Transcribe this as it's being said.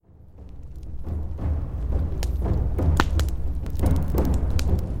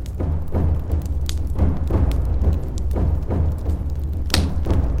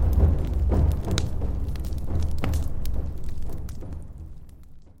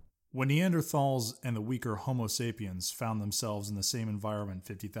When Neanderthals and the weaker Homo sapiens found themselves in the same environment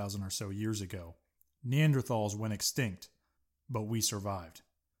 50,000 or so years ago, Neanderthals went extinct, but we survived.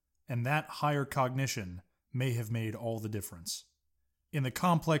 And that higher cognition may have made all the difference. In the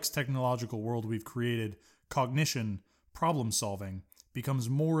complex technological world we've created, cognition, problem solving, becomes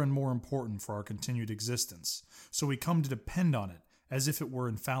more and more important for our continued existence, so we come to depend on it as if it were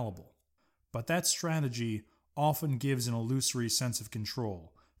infallible. But that strategy often gives an illusory sense of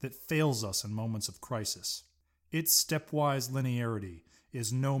control that fails us in moments of crisis. Its stepwise linearity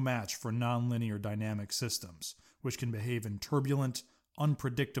is no match for nonlinear dynamic systems, which can behave in turbulent,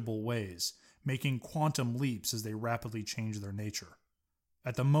 unpredictable ways, making quantum leaps as they rapidly change their nature.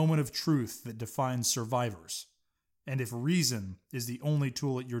 At the moment of truth that defines survivors, and if reason is the only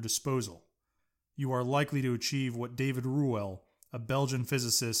tool at your disposal, you are likely to achieve what David Ruel, a Belgian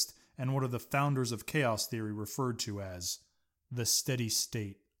physicist and one of the founders of chaos theory, referred to as the steady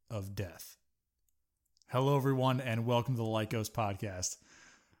state of death. Hello, everyone, and welcome to the Lycos Podcast.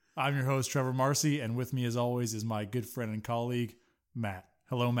 I'm your host, Trevor Marcy, and with me, as always, is my good friend and colleague, Matt.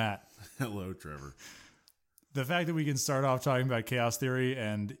 Hello, Matt. Hello, Trevor. The fact that we can start off talking about chaos theory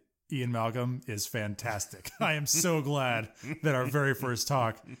and Ian Malcolm is fantastic. I am so glad that our very first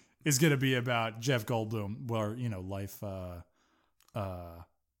talk is going to be about Jeff Goldblum, where, life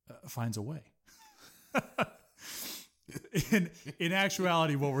finds a way. In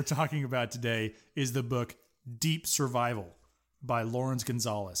actuality, what we're talking about today is the book Deep Survival by Laurence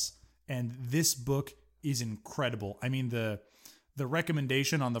Gonzales. And this book is incredible. I mean, the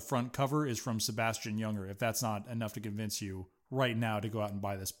recommendation on the front cover is from Sebastian Junger. If that's not enough to convince you right now to go out and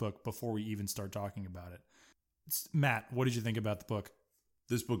buy this book before we even start talking about it. Matt, what did you think about the book?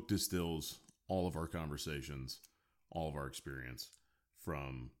 This book distills all of our conversations, all of our experience,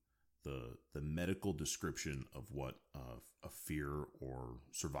 from the medical description of what a fear or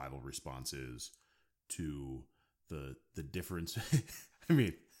survival response is to the difference. I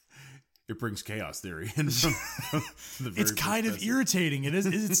mean, it brings chaos theory in from the very It's kind of irritating. It is.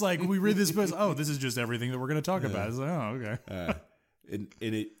 It's like we read this book. Oh, this is just everything that we're going to talk about. It's like, oh, okay. And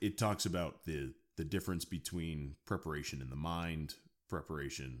it talks about the difference between preparation in the mind,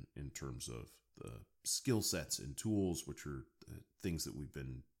 preparation in terms of the skill sets and tools, which are things that we've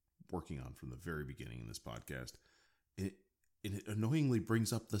been working on from the very beginning in this podcast. It annoyingly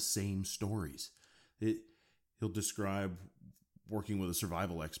brings up the same stories. He'll describe working with a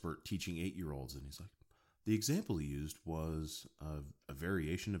survival expert teaching 8-year-olds, and he's like, the example he used was a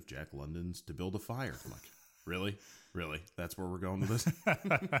variation of Jack London's To Build a Fire. I'm like, really? That's where we're going with this?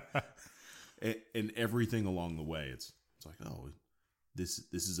 and everything along the way, it's like, oh, this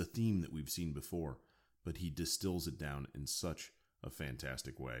is a theme that we've seen before, but he distills it down in such a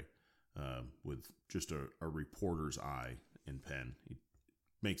fantastic way, with just a reporter's eye and pen. He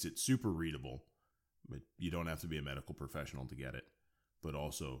makes it super readable, but you don't have to be a medical professional to get it. But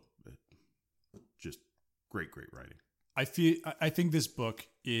also, just great writing. I think this book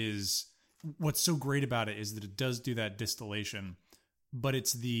is, what's so great about it is that it does do that distillation, but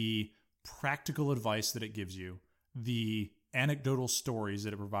it's the practical advice that it gives you, the anecdotal stories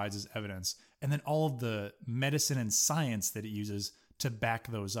that it provides as evidence, and then all of the medicine and science that it uses to back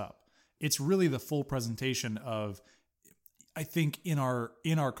those up. It's really the full presentation of, I think in our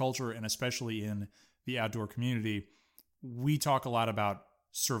culture, and especially in the outdoor community, we talk a lot about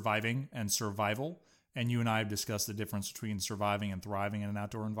surviving and survival, and you and I have discussed the difference between surviving and thriving in an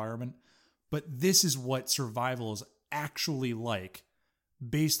outdoor environment. But this is what survival is actually like,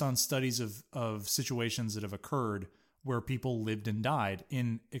 based on studies of situations that have occurred where people lived and died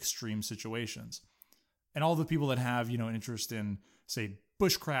in extreme situations. And all the people that have, an interest in, say,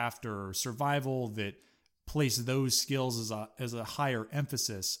 bushcraft or survival, that place those skills as a higher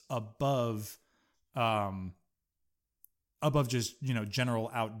emphasis above just,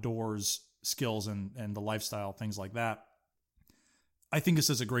 general outdoors skills and the lifestyle, things like that. I think this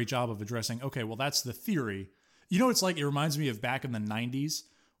does a great job of addressing, okay, well, that's the theory. It's like, it reminds me of back in the 90s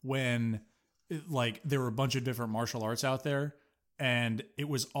when there were a bunch of different martial arts out there, and it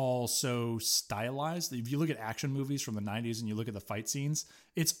was all so stylized. If you look at action movies from the 90s and you look at the fight scenes,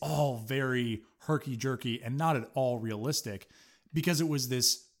 it's all very herky-jerky and not at all realistic, because it was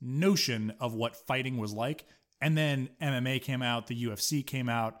this notion of what fighting was like. And then MMA came out, the UFC came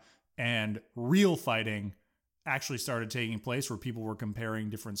out, and real fighting actually started taking place, where people were comparing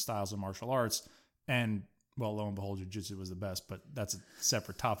different styles of martial arts. And, well, lo and behold, jiu-jitsu was the best, but that's a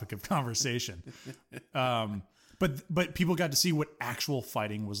separate topic of conversation. But people got to see what actual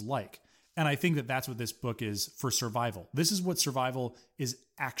fighting was like. And I think that that's what this book is for survival. This is what survival is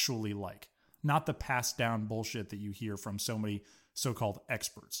actually like, not the passed down bullshit that you hear from so many so-called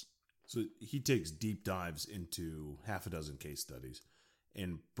experts. So he takes deep dives into half a dozen case studies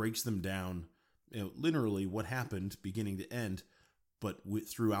and breaks them down, literally what happened beginning to end, but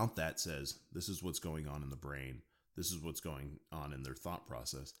throughout that says, this is what's going on in the brain. This is what's going on in their thought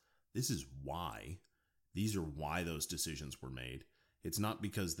process. This is why. These are why those decisions were made. It's not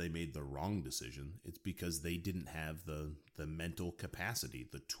because they made the wrong decision. It's because they didn't have the mental capacity,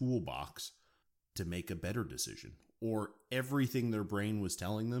 the toolbox to make a better decision. Or everything their brain was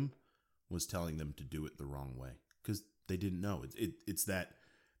telling them to do it the wrong way because they didn't know. It's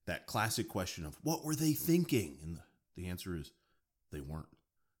that classic question of what were they thinking? And the answer is they weren't.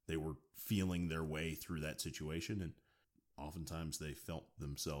 They were feeling their way through that situation, and oftentimes they felt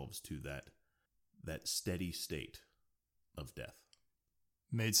themselves to that steady state of death.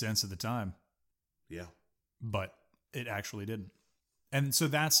 Made sense at the time. Yeah. But it actually didn't. And so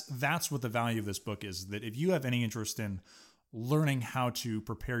that's what the value of this book is, that if you have any interest in learning how to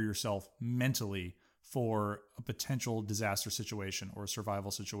prepare yourself mentally for a potential disaster situation or a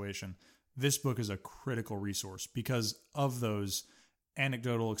survival situation, this book is a critical resource because of those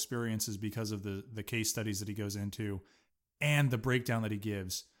anecdotal experiences, because of the case studies that he goes into, and the breakdown that he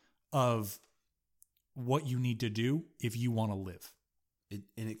gives of what you need to do if you want to live.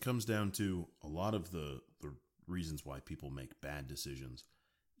 And it comes down to a lot of the reasons why people make bad decisions,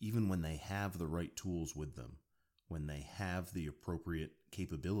 even when they have the right tools with them, when they have the appropriate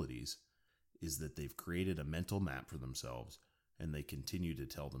capabilities, is that they've created a mental map for themselves and they continue to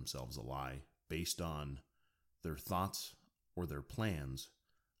tell themselves a lie based on their thoughts or their plans.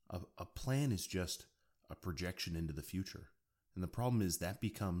 A plan is just a projection into the future. And the problem is that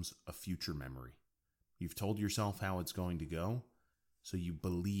becomes a future memory. You've told yourself how it's going to go, so you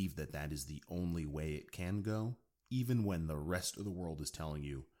believe that that is the only way it can go, even when the rest of the world is telling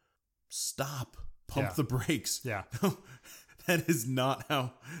you, stop, pump the brakes. Yeah. That is not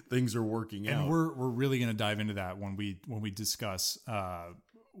how things are working out. And we're really going to dive into that when we discuss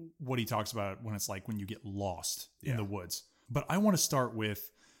what he talks about when it's like when you get lost in the woods. But I want to start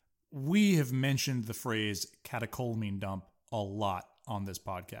with, we have mentioned the phrase catecholamine dump a lot on this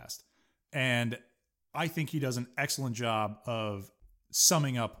podcast. And I think he does an excellent job of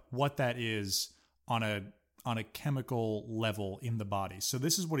summing up what that is on a chemical level in the body. So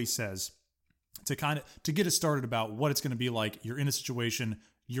this is what he says to get us started about what it's going to be like. You're in a situation,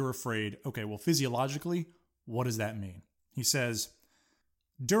 you're afraid. Okay, well, physiologically, what does that mean? He says,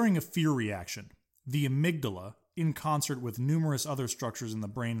 during a fear reaction, the amygdala, in concert with numerous other structures in the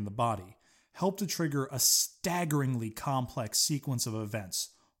brain and the body, help to trigger a staggeringly complex sequence of events,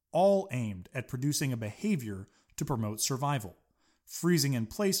 all aimed at producing a behavior to promote survival. Freezing in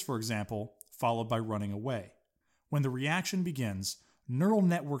place, for example, followed by running away. When the reaction begins, neural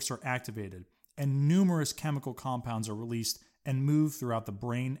networks are activated and numerous chemical compounds are released and move throughout the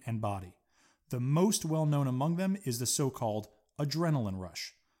brain and body. The most well-known among them is the so-called adrenaline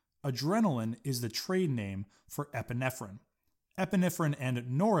rush. Adrenaline is the trade name for epinephrine. Epinephrine and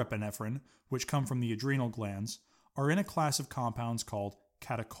norepinephrine, which come from the adrenal glands, are in a class of compounds called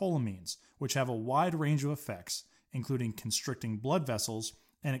catecholamines, which have a wide range of effects, including constricting blood vessels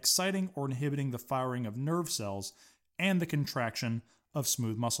and exciting or inhibiting the firing of nerve cells and the contraction of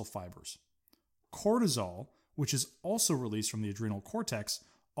smooth muscle fibers. Cortisol, which is also released from the adrenal cortex,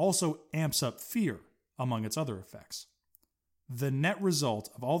 also amps up fear, among its other effects. The net result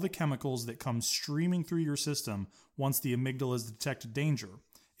of all the chemicals that come streaming through your system once the amygdala has detected danger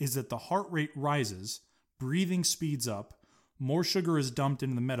is that the heart rate rises, breathing speeds up, more sugar is dumped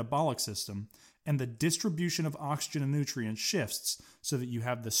into the metabolic system, and the distribution of oxygen and nutrients shifts so that you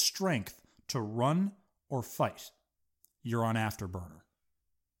have the strength to run or fight. You're on afterburner.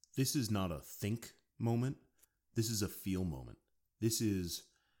 This is not a think moment. This is a feel moment. This is,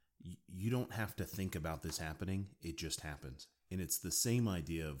 you don't have to think about this happening. It just happens. And it's the same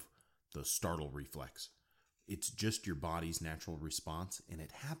idea of the startle reflex. It's just your body's natural response, and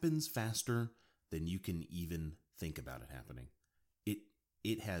it happens faster than you can even think about it happening.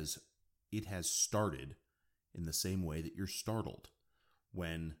 It has started in the same way that you're startled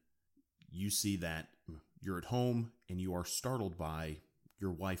when you see that you're at home and you are startled by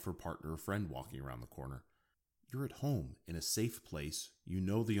your wife or partner or friend walking around the corner. You're at home in a safe place. You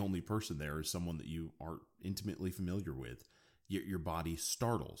know the only person there is someone that you are intimately familiar with. Yet your body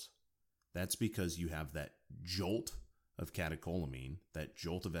startles. That's because you have that jolt of catecholamine, that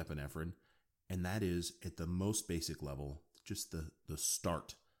jolt of epinephrine, and that is, at the most basic level, just the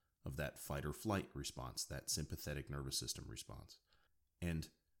start of that fight or flight response, that sympathetic nervous system response. And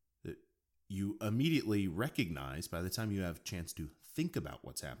you immediately recognize, by the time you have a chance to think about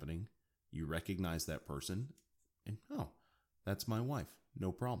what's happening, you recognize that person, and That's my wife.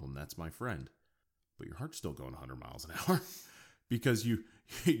 No problem. That's my friend. But your heart's still going 100 miles an hour because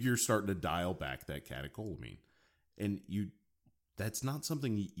you're starting to dial back that catecholamine. And that's not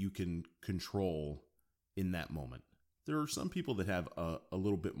something you can control in that moment. There are some people that have a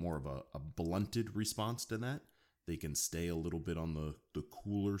little bit more of a blunted response to that. They can stay a little bit on the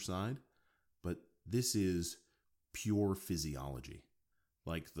cooler side. But this is pure physiology.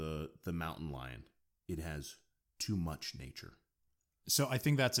 Like the mountain lion. It has too much nature. So I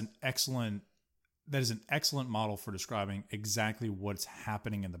think that is an excellent model for describing exactly what's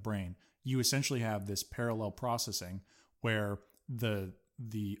happening in the brain. You essentially have this parallel processing where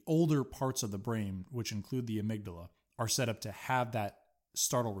the older parts of the brain, which include the amygdala, are set up to have that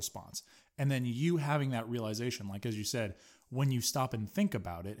startle response. And then you having that realization, like as you said, when you stop and think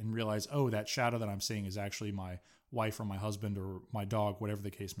about it and realize, oh, that shadow that I'm seeing is actually my wife or my husband or my dog, whatever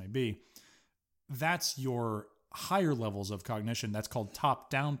the case may be, that's your higher levels of cognition. That's called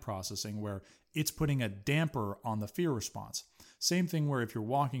top-down processing, where it's putting a damper on the fear response. Same thing where if you're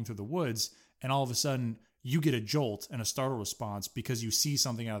walking through the woods and all of a sudden you get a jolt and a startle response because you see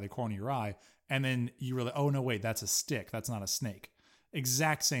something out of the corner of your eye, and then you realize, oh, no, wait, that's a stick. That's not a snake.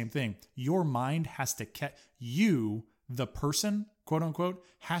 Exact same thing. Your mind has to catch you, the person, quote unquote,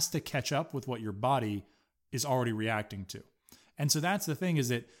 has to catch up with what your body is already reacting to. And so that's the thing, is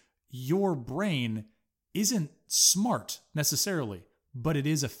that your brain isn't smart necessarily, but it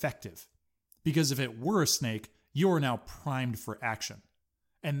is effective. Because if it were a snake, you are now primed for action.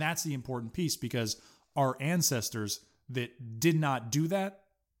 And that's the important piece, because our ancestors that did not do that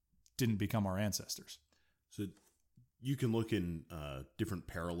didn't become our ancestors. So you can look in different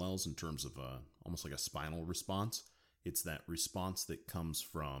parallels in terms of almost like a spinal response. It's that response that comes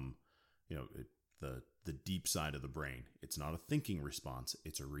from, the deep side of the brain. It's not a thinking response.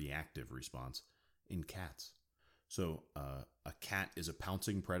 It's a reactive response in cats. So a cat is a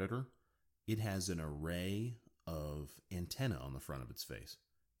pouncing predator. It has an array of antennae on the front of its face.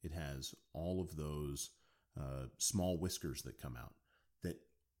 It has all of those small whiskers that come out that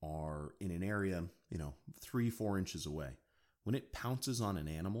are in an area, 3-4 inches away. When it pounces on an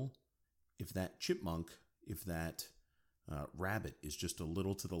animal, if that chipmunk, if that rabbit is just a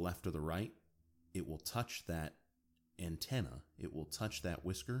little to the left or the right, it will touch that antenna, it will touch that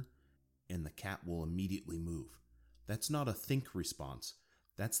whisker, and the cat will immediately move. That's not a think response.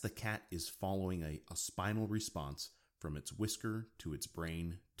 That's the cat is following a spinal response from its whisker to its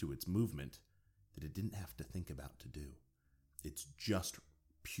brain to its movement that it didn't have to think about to do. It's just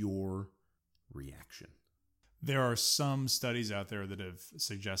pure reaction. There are some studies out there that have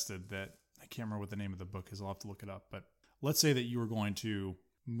suggested that, I can't remember what the name of the book is, I'll have to look it up, but let's say that you were going to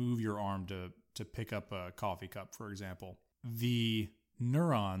move your arm to pick up a coffee cup, for example. The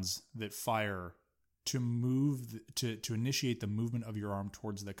neurons that fire to move, to initiate the movement of your arm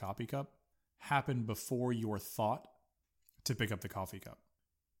towards the coffee cup happen before your thought to pick up the coffee cup,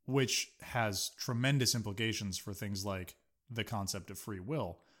 which has tremendous implications for things like the concept of free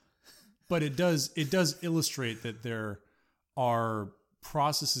will. But it does illustrate that there are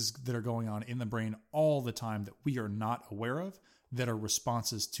processes that are going on in the brain all the time that we are not aware of, that are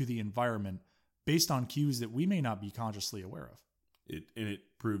responses to the environment based on cues that we may not be consciously aware of. It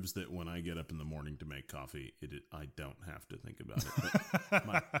proves that when I get up in the morning to make coffee, I don't have to think about it.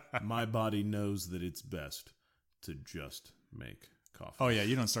 But my body knows that it's best to just make coffee. Oh, yeah.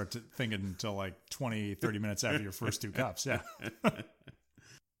 You don't start thinking until like 20, 30 minutes after your first 2 cups. Yeah.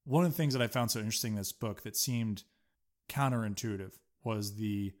 One of the things that I found so interesting in this book that seemed counterintuitive was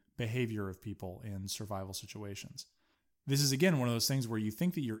the behavior of people in survival situations. This is, again, one of those things where you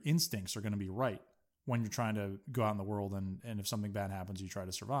think that your instincts are going to be right when you're trying to go out in the world and if something bad happens, you try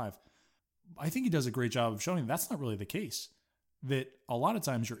to survive. I think he does a great job of showing that's not really the case, that a lot of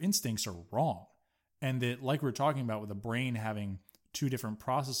times your instincts are wrong. And that, like we were talking about with the brain having 2 different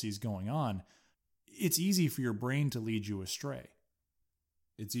processes going on, it's easy for your brain to lead you astray.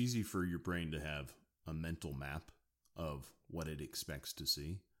 It's easy for your brain to have a mental map of what it expects to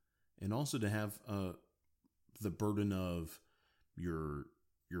see, and also to have the burden of your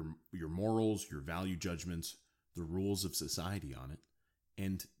morals, your value judgments, the rules of society on it,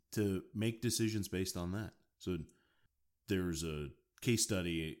 and to make decisions based on that. So there's a case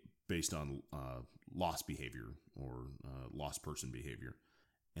study based on lost behavior or lost person behavior,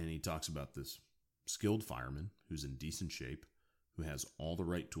 and he talks about this skilled fireman who's in decent shape, who has all the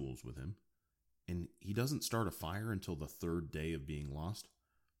right tools with him, and he doesn't start a fire until the 3rd day of being lost,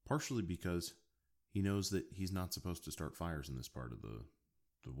 partially because he knows that he's not supposed to start fires in this part of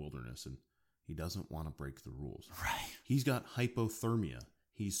the wilderness, and he doesn't want to break the rules. Right. He's got hypothermia.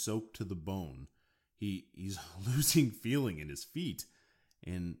 He's soaked to the bone. he's losing feeling in his feet,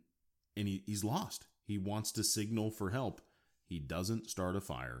 and he's lost. He wants to signal for help. He doesn't start a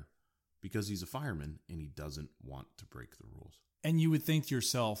fire because he's a fireman and he doesn't want to break the rules. And you would think to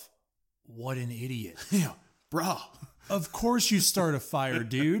yourself, what an idiot. Yeah, bro. Of course you start a fire,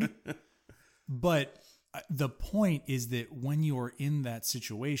 dude. But the point is that when you are in that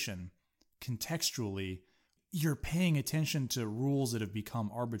situation, contextually, you're paying attention to rules that have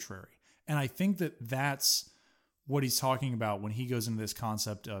become arbitrary. And I think that that's what he's talking about when he goes into this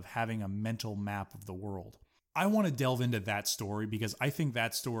concept of having a mental map of the world. I want to delve into that story because I think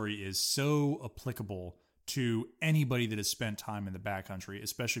that story is so applicable to anybody that has spent time in the backcountry,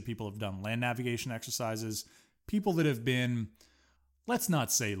 especially people who have done land navigation exercises, people that have been, let's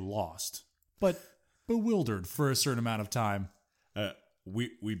not say lost, but bewildered for a certain amount of time.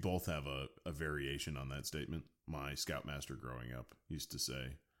 We both have a variation on that statement. My scoutmaster growing up used to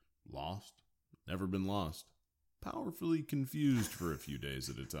say, lost, never been lost, powerfully confused for a few days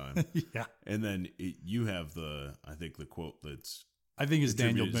at a time. Yeah. And then you have I think the quote that's I think it's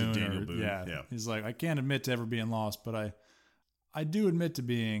Daniel attributed Boone. to Daniel Boone. Yeah. He's like, I can't admit to ever being lost, but I do admit to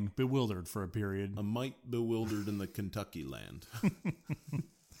being bewildered for a period. A mite bewildered in the Kentucky land.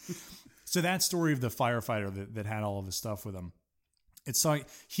 So that story of the firefighter that had all of his stuff with him, it's like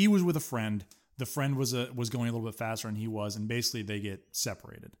he was with a friend. The friend was going a little bit faster than he was, and basically they get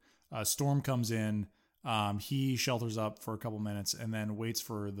separated. A storm comes in. He shelters up for a couple minutes and then waits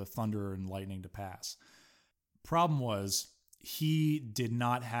for the thunder and lightning to pass. Problem was, he did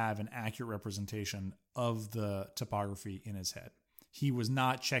not have an accurate representation of the topography in his head. He was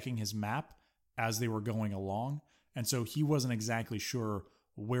not checking his map as they were going along, and so he wasn't exactly sure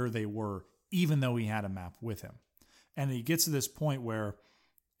where they were, even though he had a map with him. And he gets to this point where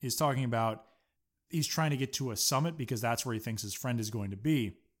he's talking about he's trying to get to a summit because that's where he thinks his friend is going to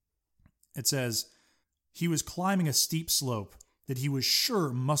be. It says, he was climbing a steep slope that he was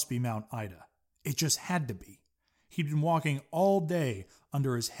sure must be Mount Ida. It just had to be. He'd been walking all day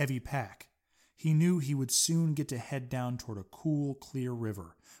under his heavy pack. He knew he would soon get to head down toward a cool, clear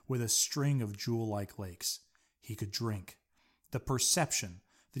river with a string of jewel-like lakes. He could drink. The perception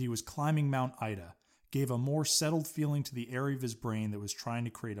that he was climbing Mount Ida gave a more settled feeling to the area of his brain that was trying to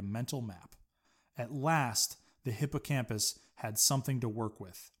create a mental map. At last, the hippocampus had something to work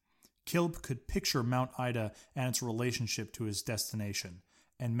with. Kilp could picture Mount Ida and its relationship to his destination,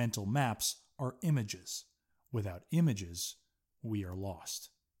 and mental maps are images. Without images, we are lost.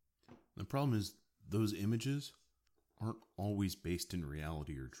 The problem is those images aren't always based in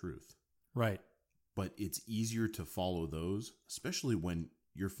reality or truth. Right. But it's easier to follow those, especially when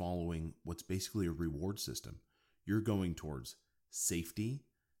you're following what's basically a reward system. You're going towards safety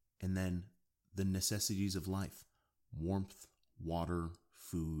and then the necessities of life. Warmth, water,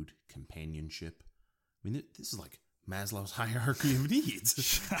 food, companionship. I mean, this is like Maslow's hierarchy of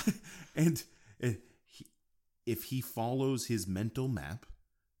needs. And if he follows his mental map,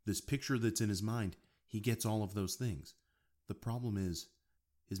 this picture that's in his mind, he gets all of those things. The problem is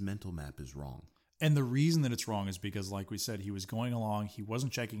his mental map is wrong. And the reason that it's wrong is because, like we said, he was going along, he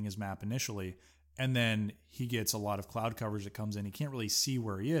wasn't checking his map initially, and then he gets a lot of cloud coverage that comes in. He can't really see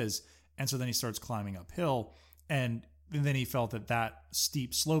where he is, and so then he starts climbing uphill, and then he felt that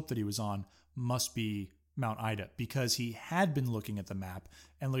steep slope that he was on must be Mount Ida because he had been looking at the map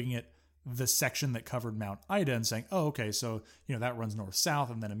and looking at the section that covered Mount Ida and saying, oh, okay, so, that runs north-south,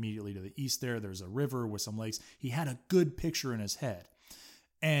 and then immediately to the east there's a river with some lakes. He had a good picture in his head.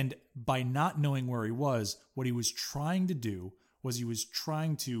 And by not knowing where he was, what he was trying to do was he was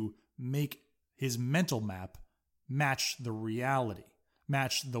trying to make his mental map match the reality,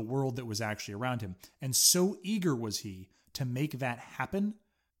 match the world that was actually around him. And so eager was he to make that happen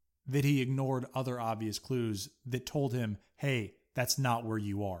that he ignored other obvious clues that told him, hey, that's not where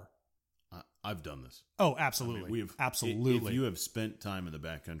you are. I've done this. Oh, absolutely. I mean, absolutely. If you have spent time in the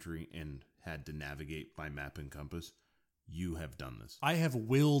backcountry and had to navigate by map and compass, you have done this. I have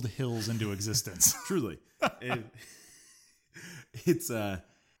willed hills into existence. Truly. It's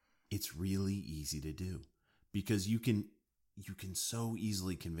really easy to do because you can so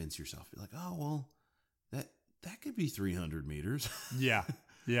easily convince yourself. You're like, oh, well, that could be 300 meters. Yeah.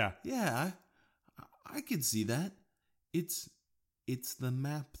 Yeah. Yeah. I could see that. It's the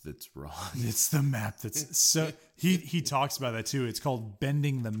map that's wrong. It's the map that's so he talks about that too. It's called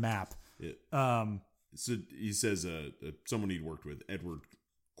bending the map. So he says, someone he'd worked with, Edward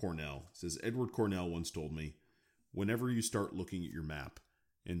Cornell, says, Edward Cornell once told me, whenever you start looking at your map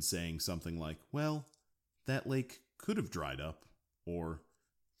and saying something like, well, that lake could have dried up, or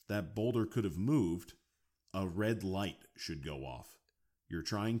that boulder could have moved, a red light should go off. You're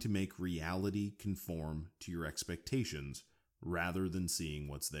trying to make reality conform to your expectations rather than seeing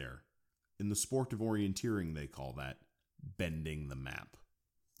what's there. In the sport of orienteering, they call that bending the map.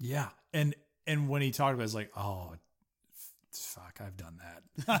 Yeah. And when he talked about it, it's like, oh, fuck, I've done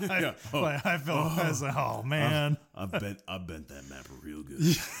that. Yeah. I felt, I was like, oh, man. I bent that map real good.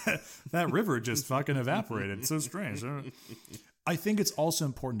 That river just fucking evaporated. It's so strange. I think it's also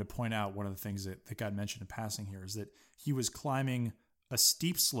important to point out one of the things that got mentioned in passing here is that he was climbing a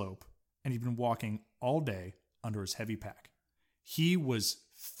steep slope and he'd been walking all day under his heavy pack. He was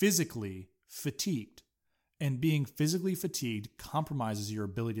physically fatigued, and being physically fatigued compromises your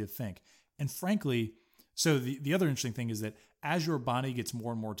ability to think. And frankly, so the other interesting thing is that as your body gets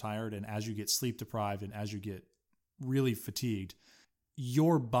more and more tired, and as you get sleep deprived, and as you get really fatigued,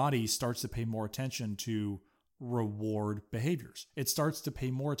 your body starts to pay more attention to reward behaviors. It starts to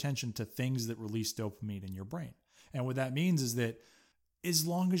pay more attention to things that release dopamine in your brain. And what that means is that as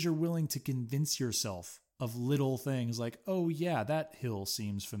long as you're willing to convince yourself of little things like, oh yeah, that hill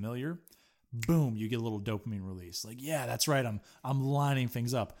seems familiar, boom, you get a little dopamine release. Like, yeah, that's right, I'm lining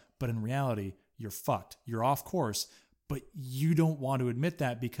things up. But in reality, you're fucked. You're off course, but you don't want to admit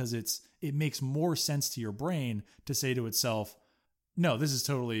that because it makes more sense to your brain to say to itself, no, this is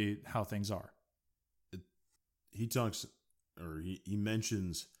totally how things are. He talks, or he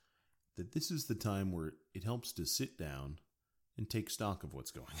mentions that this is the time where it helps to sit down and take stock of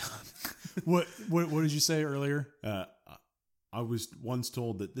what's going on. What did you say earlier? I was once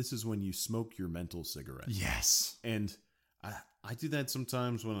told that this is when you smoke your mental cigarette. Yes. And I do that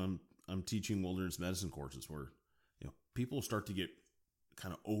sometimes when I'm teaching wilderness medicine courses where, you know, people start to get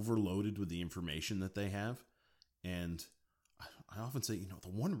kind of overloaded with the information that they have. And I often say, you know, the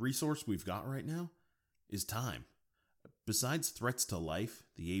one resource we've got right now is time. Besides threats to life,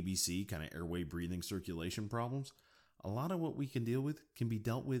 the ABC, kind of airway, breathing, circulation problems, a lot of what we can deal with can be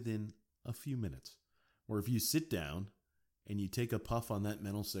dealt with in a few minutes. Or if you sit down and you take a puff on that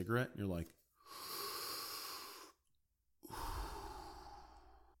mental cigarette, and you're like,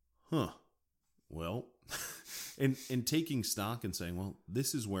 huh, well, and taking stock and saying, well,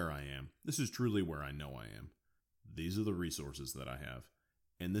 this is where I am. This is truly where I know I am. These are the resources that I have.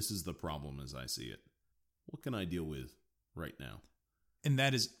 And this is the problem as I see it. What can I deal with right now? And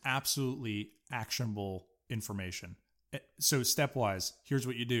that is absolutely actionable information. So stepwise, here's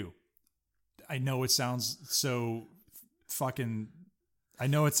what you do. I know it sounds so familiar,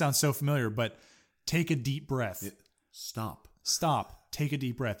 but take a deep breath. Stop. Take a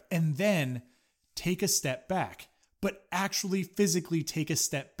deep breath. And then take a step back, but actually physically take a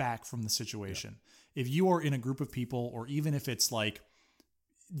step back from the situation. Yeah. If you are in a group of people, or even if it's like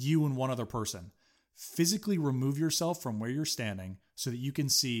you and one other person, physically remove yourself from where you're standing so that you can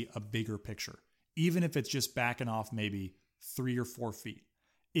see a bigger picture, even if it's just backing off maybe 3 or 4 feet.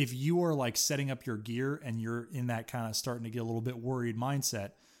 If you are like setting up your gear and you're in that kind of starting to get a little bit worried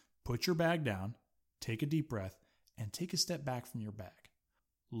mindset, put your bag down, take a deep breath, and take a step back from your bag.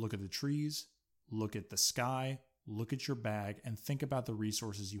 Look at the trees, look at the sky, look at your bag, and think about the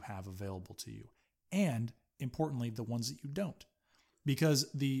resources you have available to you. And importantly, the ones that you don't.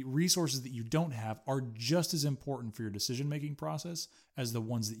 Because the resources that you don't have are just as important for your decision-making process as the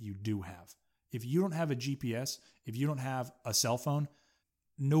ones that you do have. If you don't have a GPS, if you don't have a cell phone,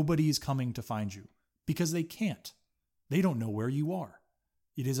 nobody is coming to find you because they can't. They don't know where you are.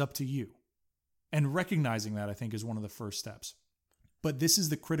 It is up to you. And recognizing that, I think, is one of the first steps. But this is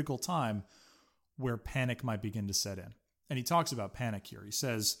the critical time where panic might begin to set in. And he talks about panic here. He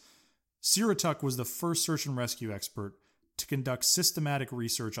says, Siratuck was the first search and rescue expert to conduct systematic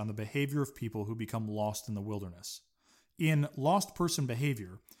research on the behavior of people who become lost in the wilderness. In Lost Person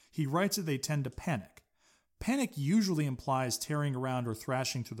Behavior, he writes that they tend to panic. Panic usually implies tearing around or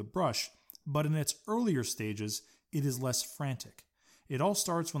thrashing through the brush, but in its earlier stages, it is less frantic. It all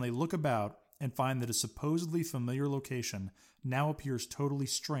starts when they look about and find that a supposedly familiar location now appears totally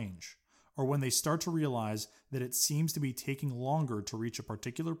strange, or when they start to realize that it seems to be taking longer to reach a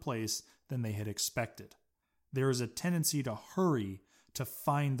particular place than they had expected. There is a tendency to hurry to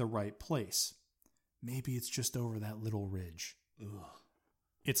find the right place. Maybe it's just over that little ridge. Ugh.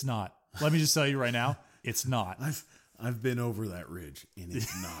 It's not. Let me just tell you right now, it's not. I've been over that ridge and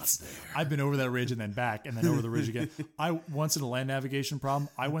it's not there. I've been over that ridge and then back and then over the ridge again. Once in a land navigation problem,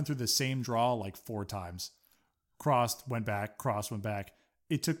 I went through the same draw like 4 times. Crossed, went back, crossed, went back.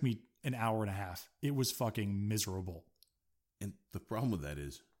 It took me an hour and a half. It was fucking miserable. And the problem with that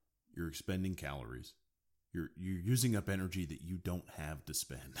is you're expending calories. You're using up energy that you don't have to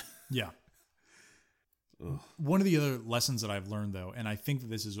spend. Yeah. Ugh. One of the other lessons that I've learned, though, and I think that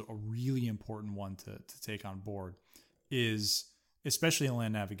this is a really important one to take on board, is especially in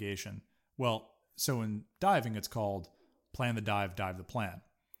land navigation. Well, so in diving, it's called plan the dive, dive the plan.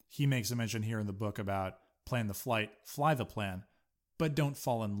 He makes a mention here in the book about plan the flight, fly the plan, but don't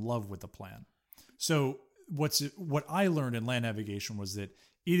fall in love with the plan. So what I learned in land navigation was that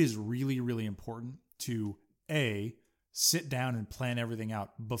it is really, really important to A, sit down and plan everything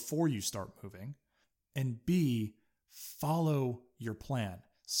out before you start moving, and B, follow your plan.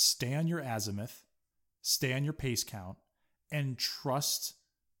 Stay on your azimuth, stay on your pace count, and trust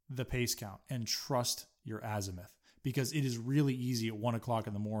the pace count and trust your azimuth, because it is really easy at 1 o'clock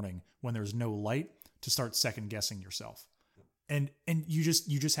in the morning when there's no light to start second guessing yourself. And you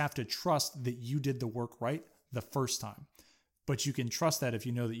just have to trust that you did the work right the first time. But you can trust that if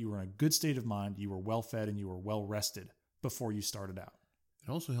you know that you were in a good state of mind, you were well fed, and you were well rested before you started out. It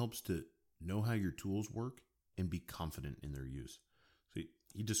also helps to know how your tools work and be confident in their use. So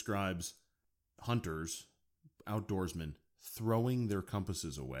he describes hunters, outdoorsmen, throwing their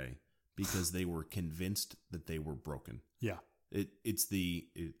compasses away because they were convinced that they were broken. Yeah. It's the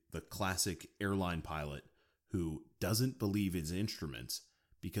classic airline pilot who doesn't believe his instruments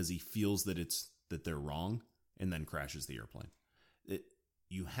because he feels that they're wrong and then crashes the airplane.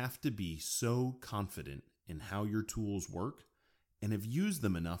 You have to be so confident in how your tools work and have used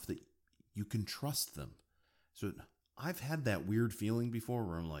them enough that you can trust them. So I've had that weird feeling before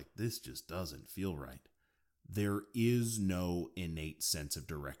where I'm like, this just doesn't feel right. There is no innate sense of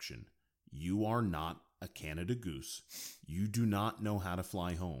direction. You are not a Canada goose. You do not know how to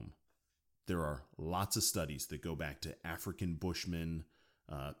fly home. There are lots of studies that go back to African Bushmen,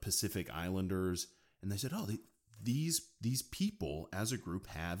 Pacific Islanders, and they said, these people as a group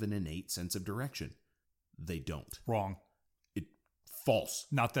have an innate sense of direction. They don't. Wrong. False.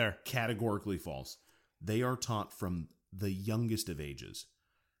 Not there. Categorically false. They are taught from the youngest of ages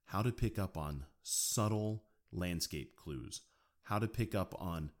how to pick up on subtle landscape clues, how to pick up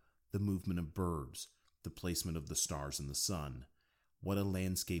on the movement of birds, the placement of the stars in the sun, what a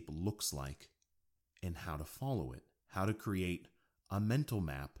landscape looks like, and how to follow it, how to create a mental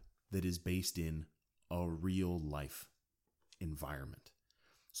map that is based in a real life environment.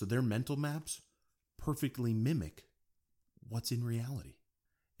 So their mental maps perfectly mimic what's in reality.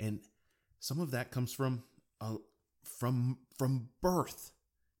 And some of that comes from birth,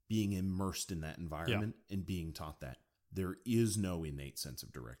 being immersed in that environment and being taught that. There is no innate sense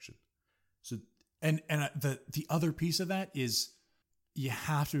of direction. So and the other piece of that is you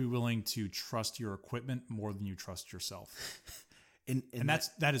have to be willing to trust your equipment more than you trust yourself. and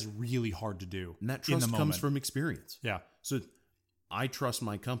that is really hard to do. And that trust comes from experience. Yeah. So I trust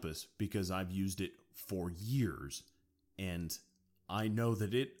my compass because I've used it for years, and I know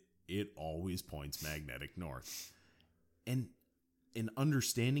that it always points magnetic north. And in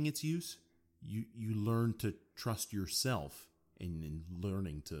understanding its use, you learn to trust yourself in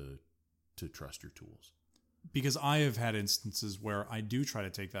learning to trust your tools. Because I have had instances where I do try to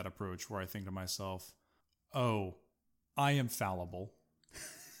take that approach where I think to myself, oh, I am fallible.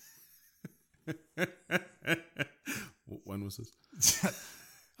 When was this?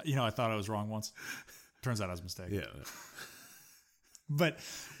 I thought I was wrong once. Turns out I was mistaken. Yeah. But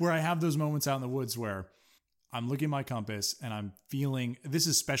where I have those moments out in the woods where I'm looking at my compass and I'm feeling, this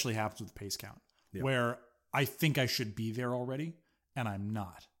especially happens with pace count, where I think I should be there already and I'm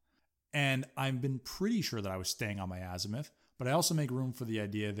not. And I've been pretty sure that I was staying on my azimuth, but I also make room for the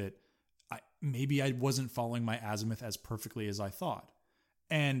idea that maybe I wasn't following my azimuth as perfectly as I thought.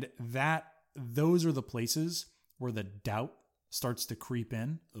 And those are the places where the doubt starts to creep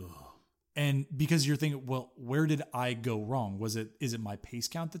in. Ugh. And because you're thinking, well, where did I go wrong? Is it my pace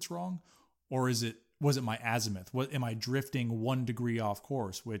count that's wrong? Or was it my azimuth? Am I drifting 1 degree off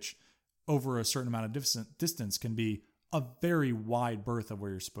course, which over a certain amount of distance can be a very wide berth of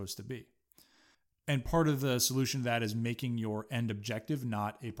where you're supposed to be. And part of the solution to that is making your end objective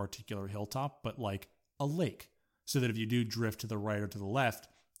not a particular hilltop, but like a lake. So that if you do drift to the right or to the left,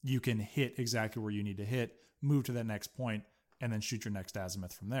 you can hit exactly where you need to hit, move to that next point, and then shoot your next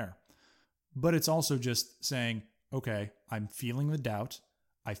azimuth from there. But it's also just saying, okay, I'm feeling the doubt,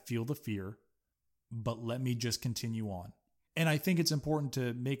 I feel the fear, but let me just continue on. And I think it's important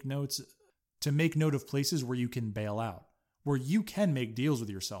to make note of places where you can bail out, where you can make deals with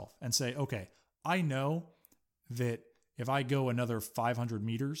yourself and say, okay, I know that if I go another 500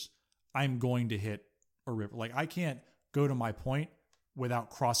 meters, I'm going to hit a river. Like I can't go to my point without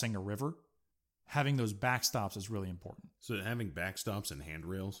crossing a river. Having those backstops is really important. So having backstops and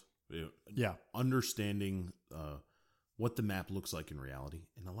handrails, yeah, understanding what the map looks like in reality.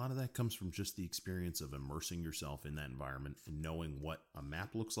 And a lot of that comes from just the experience of immersing yourself in that environment and knowing what a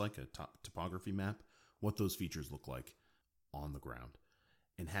map looks like, a topography map, what those features look like. on the ground.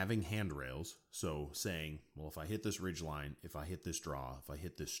 And having handrails, so saying, well, if I hit this ridge line, if I hit this draw, if I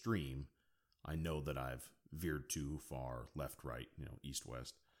hit this stream, I know that I've veered too far left, right, east,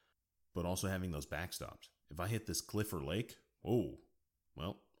 west. But also having those backstops. If I hit this cliff or lake, oh,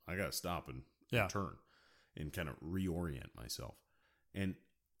 well, I got to stop and turn and kind of reorient myself. And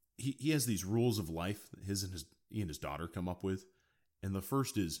he has these rules of life that he and his daughter come up with. And the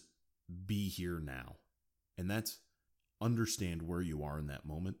first is be here now. And that's understand where you are in that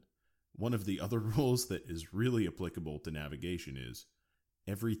moment. One of the other rules that is really applicable to navigation is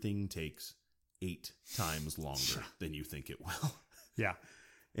everything takes 8 times longer than you think it will. Yeah.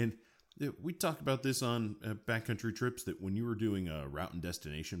 And we talk about this on backcountry trips, that when you were doing a route and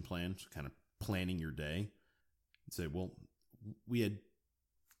destination plan, so kind of planning your day, you'd say, well, we had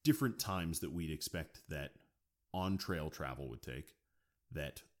different times that we'd expect that on-trail travel would take,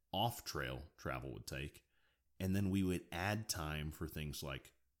 that off-trail travel would take, and then we would add time for things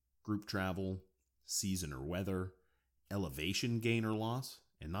like group travel, season or weather, elevation gain or loss,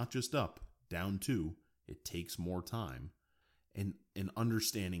 and not just up, down too. It takes more time. And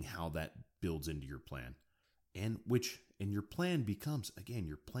understanding how that builds into your plan. And your plan becomes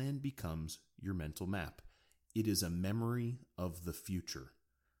your mental map. It is a memory of the future.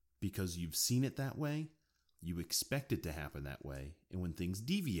 Because you've seen it that way, you expect it to happen that way, and when things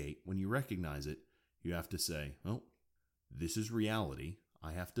deviate, when you recognize it, you have to say, well, this is reality.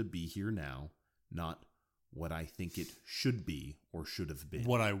 I have to be here now, not what I think it should be or should have been.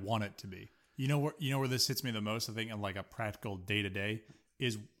 What I want it to be. You know where this hits me the most, I think, in like a practical day-to-day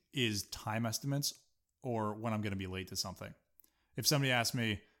is time estimates, or when I'm going to be late to something. If somebody asks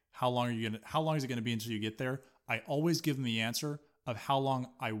me, how long is it going to be until you get there? I always give them the answer of how long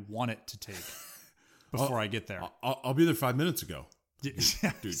I want it to take before I get there. I'll be there 5 minutes ago. Yes.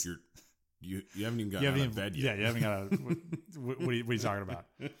 Dude, you haven't even gotten out of bed yet. Yeah, you haven't got out. What are you talking about?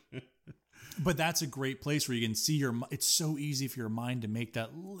 But that's a great place where you can see it's so easy for your mind to make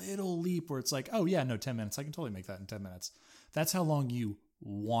that little leap where it's like, oh yeah, no, 10 minutes. I can totally make that in 10 minutes. That's how long you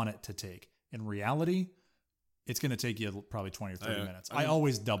want it to take. In reality, it's going to take you probably 20 or 30 minutes. I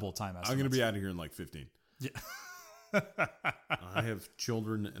always double time estimates. I'm going to be out of here in like 15. Yeah. I have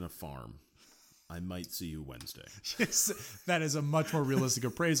children and a farm. I might see you Wednesday. Yes, that is a much more realistic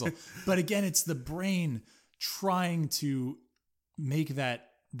appraisal. But again, it's the brain trying to make that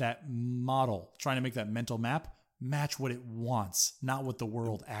model, trying to make that mental map match what it wants, not what the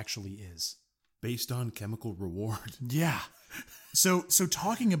world actually is. Based on chemical reward. Yeah. So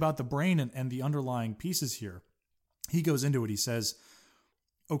talking about the brain and the underlying pieces here, he goes into it. He says,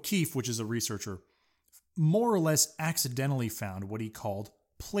 O'Keefe, which is a researcher, more or less accidentally found what he called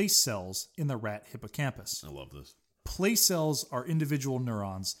place cells in the rat hippocampus. I love this. Place cells are individual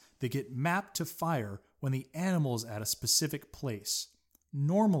neurons that get mapped to fire when the animal is at a specific place.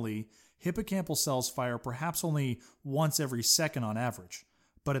 Normally, hippocampal cells fire perhaps only once every second on average,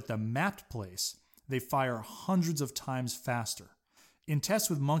 but at the mapped place, they fire hundreds of times faster. In tests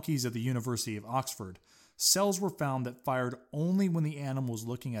with monkeys at the University of Oxford, cells were found that fired only when the animal was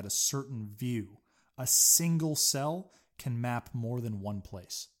looking at a certain view. A single cell can map more than one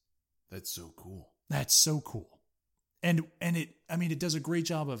place. That's so cool. That's so cool. And it does a great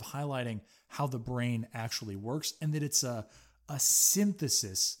job of highlighting how the brain actually works, and that it's a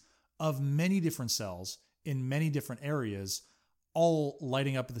synthesis of many different cells in many different areas, all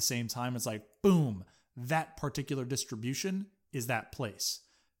lighting up at the same time. It's like, boom, that particular distribution is that place.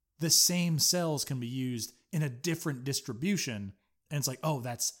 The same cells can be used in a different distribution, and it's like, oh,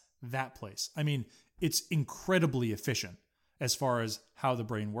 that's that place. I mean, it's incredibly efficient as far as how the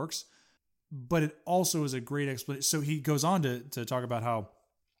brain works, but it also is a great explanation. So he goes on to talk about how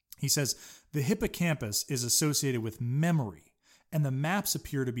he says the hippocampus is associated with memory, and the maps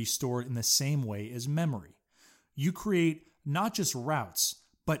appear to be stored in the same way as memory. You create not just routes,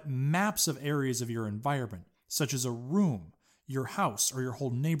 but maps of areas of your environment, such as a room, your house, or your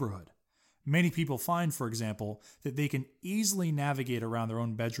whole neighborhood. Many people find, for example, that they can easily navigate around their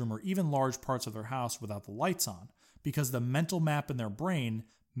own bedroom or even large parts of their house without the lights on, because the mental map in their brain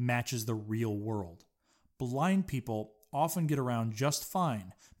matches the real world. Blind people often get around just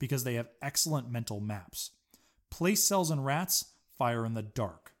fine because they have excellent mental maps. Place cells in rats fire in the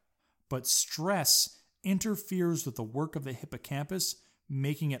dark, but stress interferes with the work of the hippocampus,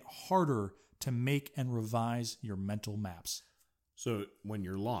 making it harder to make and revise your mental maps. So when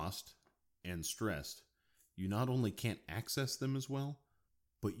you're lost and stressed, you not only can't access them as well,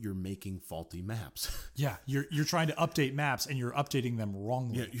 but you're making faulty maps. Yeah, you're trying to update maps and you're updating them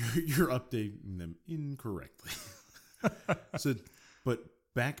wrongly. Yeah, you're updating them incorrectly. But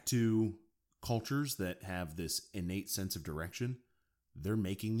back to cultures that have this innate sense of direction, they're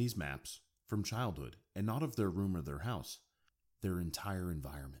making these maps from childhood, and not of their room or their house, their entire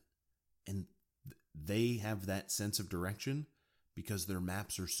environment. And they have that sense of direction because their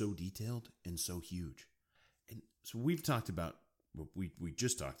maps are so detailed and so huge. And so we've talked about, we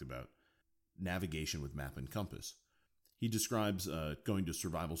just talked about navigation with map and compass. He describes going to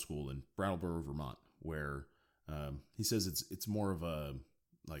survival school in Brattleboro, Vermont, where he says it's more of a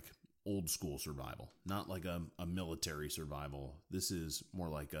like old school survival, not like a military survival. This is more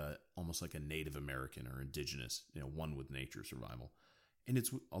like almost like a Native American or indigenous, one with nature survival. And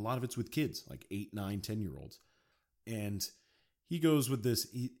it's a lot of it's with kids, like 8, 9, 10-year-olds. And he goes with this.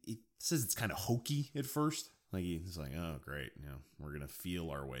 He says it's kind of hokey at first. Like he's like, oh great, we're gonna feel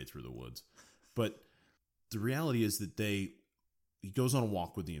our way through the woods. But the reality is that he goes on a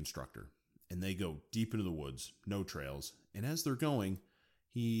walk with the instructor, and they go deep into the woods, no trails. And as they're going,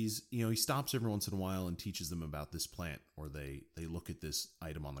 he stops every once in a while and teaches them about this plant, or they look at this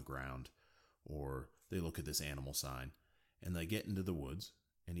item on the ground, or they look at this animal sign, and they get into the woods,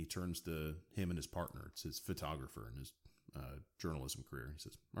 and he turns to him and his partner. It's his photographer in his journalism career. He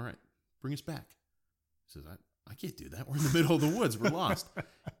says, all right, bring us back. He says, I can't do that. We're in the middle of the woods. We're lost.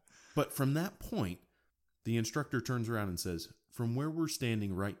 But from that point, the instructor turns around and says, from where we're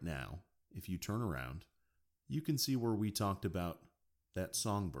standing right now, if you turn around, you can see where we talked about that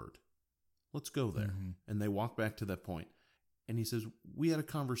songbird. Let's go there. Mm-hmm. And they walk back to that point. And he says, we had a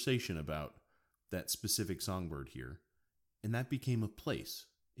conversation about that specific songbird here. And that became a place.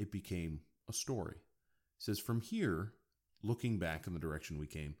 It became a story. He says, from here, looking back in the direction we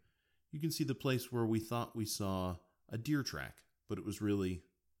came, you can see the place where we thought we saw a deer track, but it was really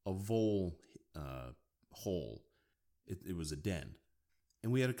a vole hole. It was a den.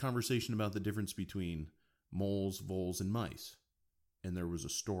 And we had a conversation about the difference between moles, voles, and mice. And there was a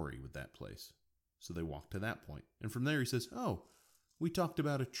story with that place. So they walked to that point. And from there he says, oh, we talked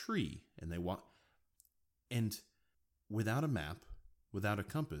about a tree. And they walked. And without a map, without a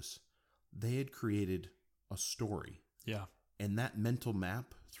compass, they had created a story. Yeah. And that mental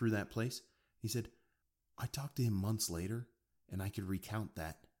map through that place, he said, I talked to him months later, and I could recount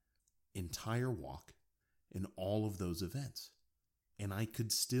that entire walk and all of those events. And I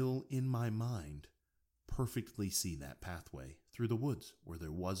could still, in my mind, perfectly see that pathway through the woods where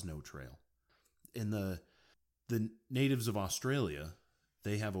there was no trail. And the natives of Australia,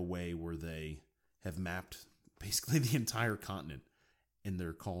 they have a way where they have mapped basically the entire continent, and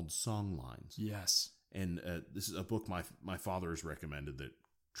they're called song lines. Yes. And this is a book my father has recommended that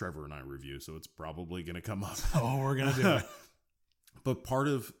Trevor and I review, so it's probably going to come up. Oh, we're going to do it. But part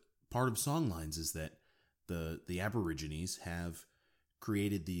of song lines is that the Aborigines have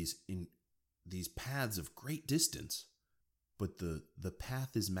created these paths of great distance, but the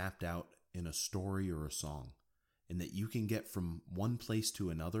path is mapped out in a story or a song, and that you can get from one place to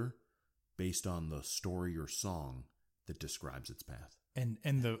another based on the story or song that describes its path. And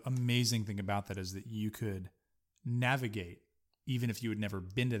the amazing thing about that is that you could navigate even if you had never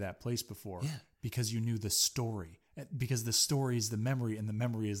been to that place before, because you knew the story, because the story is the memory and the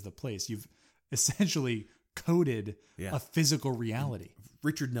memory is the place. You've essentially coded a physical reality.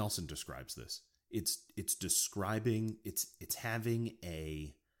 Richard Nelson describes this. It's describing, it's having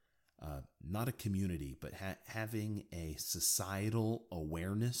a, not a community, but having a societal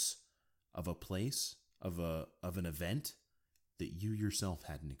awareness of a place, of an event that you yourself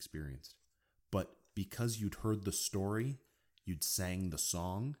hadn't experienced. But because you'd heard the story, you'd sang the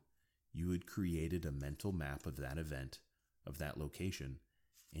song, you had created a mental map of that event, of that location,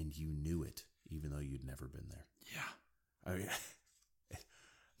 and you knew it, even though you'd never been there. Yeah. I mean,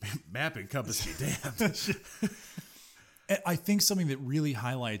 map and compass be damned. I think something that really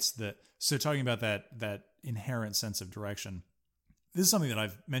highlights so talking about that inherent sense of direction, this is something that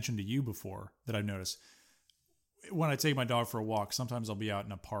I've mentioned to you before that I've noticed. When I take my dog for a walk, sometimes I'll be out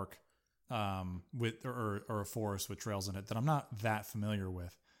in a park with or a forest with trails in it that I'm not that familiar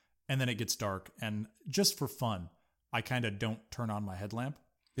with. And then it gets dark, and just for fun, I kind of don't turn on my headlamp.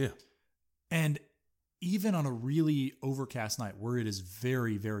 Yeah. And even on a really overcast night where it is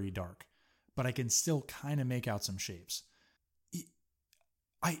very, very dark, but I can still kind of make out some shapes.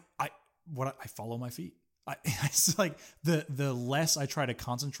 I follow my feet. It's like the less I try to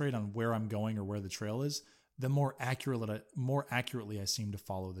concentrate on where I'm going or where the trail is, the more accurately I seem to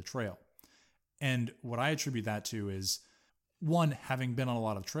follow the trail. And what I attribute that to is, one, having been on a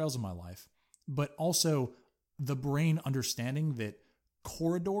lot of trails in my life, but also the brain understanding that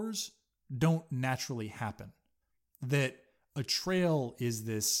corridors don't naturally happen. That a trail is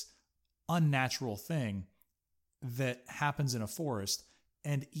this unnatural thing that happens in a forest,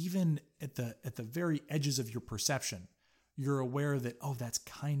 And even at the very edges of your perception, you're aware that, oh, that's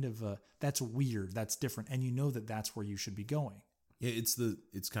that's weird, that's different, and you know that that's where you should be going. Yeah,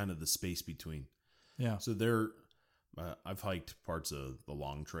 it's kind of the space between. Yeah. So I've hiked parts of the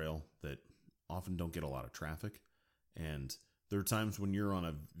Long Trail that often don't get a lot of traffic, and there are times when you're on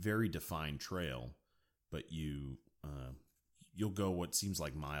a very defined trail, but you'll go what seems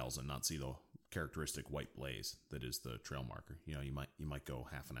like miles and not see the characteristic white blaze that is the trail marker. You know, you might go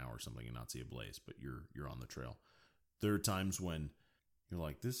half an hour or something and not see a blaze, but you're on the trail. There are times when you're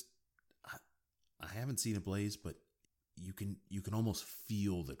like, I haven't seen a blaze, but you can almost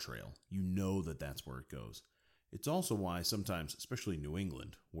feel the trail. You know that that's where it goes. It's also why sometimes, especially New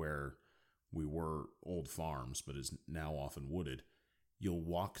England, where we were old farms but is now often wooded, you'll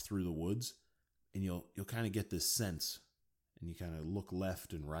walk through the woods and you'll kind of get this sense, and you kind of look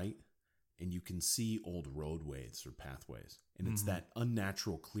left and right, and you can see old roadways or pathways, and it's that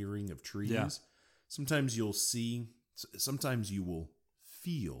unnatural clearing of trees. Yeah. Sometimes you will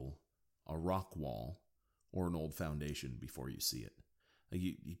feel a rock wall or an old foundation before you see it. Like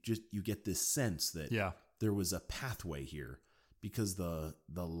you get this sense that there was a pathway here because the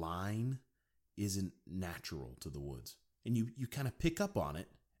line isn't natural to the woods. And you kind of pick up on it,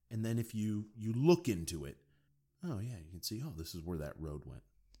 and then if you look into it, oh yeah, you can see, oh, this is where that road went.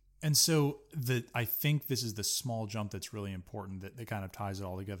 And so I think this is the small jump that's really important that kind of ties it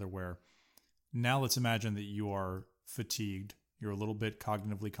all together, where now let's imagine that you are fatigued, you're a little bit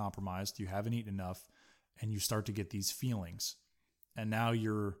cognitively compromised, you haven't eaten enough, and you start to get these feelings. And now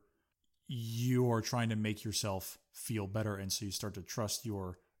you are trying to make yourself feel better, and so you start to trust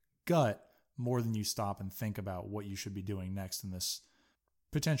your gut more than you stop and think about what you should be doing next in this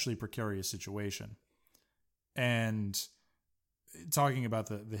potentially precarious situation. And talking about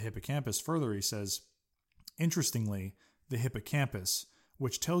the hippocampus further, he says, interestingly, the hippocampus,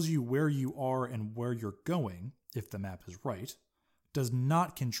 which tells you where you are and where you're going, if the map is right, does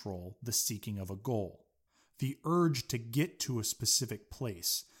not control the seeking of a goal. The urge to get to a specific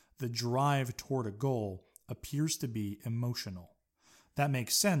place, the drive toward a goal, appears to be emotional. That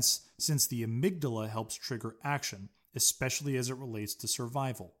makes sense since the amygdala helps trigger action, especially as it relates to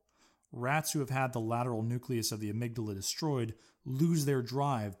survival. Rats who have had the lateral nucleus of the amygdala destroyed lose their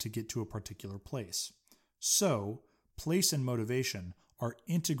drive to get to a particular place. So, place and motivation are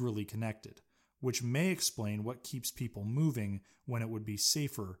integrally connected, which may explain what keeps people moving when it would be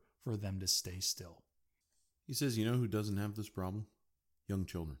safer for them to stay still. He says, you know who doesn't have this problem? Young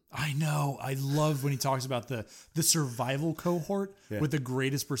children. I know. I love when he talks about the survival cohort with the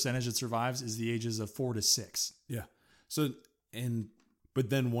greatest percentage that survives is the ages of 4 to 6. Yeah. So, but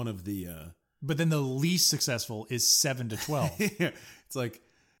then one of the... But then the least successful is 7 to 12. Yeah. It's like,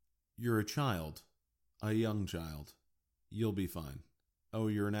 you're a child, a young child. You'll be fine. Oh,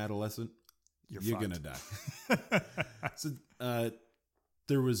 you're an adolescent? You're going to die. So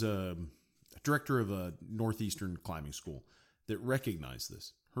there was a director of a Northeastern climbing school that recognized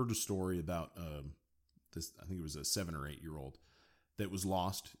this, heard a story about this, I think it was a 7 or 8 year old that was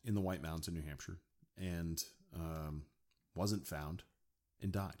lost in the White Mountains in New Hampshire and wasn't found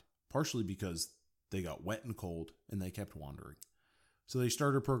and died, partially because they got wet and cold and they kept wandering. So they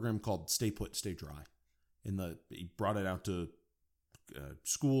started a program called Stay Put, Stay Dry. And he brought it out to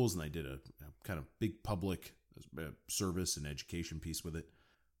schools, and they did a kind of big public service and education piece with it.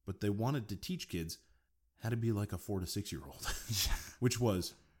 But they wanted to teach kids how to be like a 4 to 6 year old, which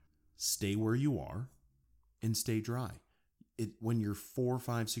was stay where you are and stay dry. When you're 4,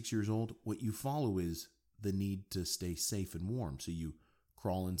 5, 6 years old, what you follow is the need to stay safe and warm. So you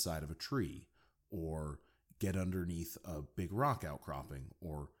crawl inside of a tree or get underneath a big rock outcropping,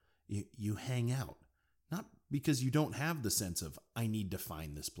 or you hang out. Not because you don't have the sense of, I need to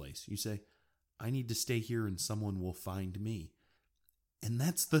find this place. You say, I need to stay here and someone will find me. And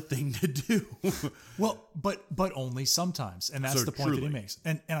that's the thing to do. Well, but only sometimes. And that's the point that he makes.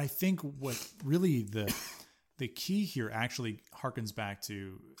 And I think what really the key here actually harkens back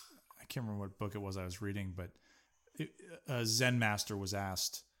to, I can't remember what book it was I was reading, but a Zen master was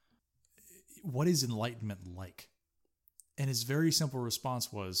asked, what is enlightenment like? And his very simple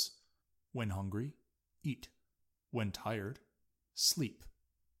response was, when hungry, eat. When tired, sleep.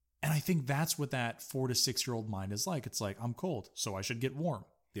 And I think that's what that 4 to 6 year old mind is like. It's like, I'm cold, so I should get warm.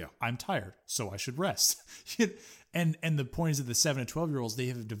 Yeah. I'm tired, so I should rest. and the point is that the 7 to 12 year olds, they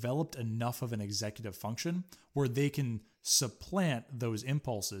have developed enough of an executive function where they can supplant those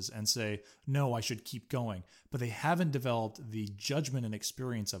impulses and say, no, I should keep going. But they haven't developed the judgment and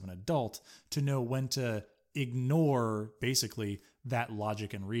experience of an adult to know when to ignore basically that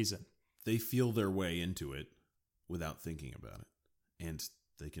logic and reason. They feel their way into it without thinking about it. and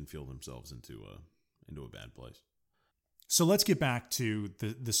they can feel themselves into a bad place. So let's get back to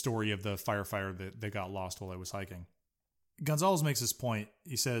the story of the firefighter that got lost while I was hiking. Gonzalez makes this point.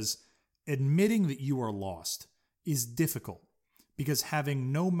 He says, admitting that you are lost is difficult because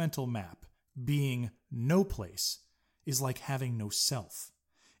having no mental map, being no place, is like having no self.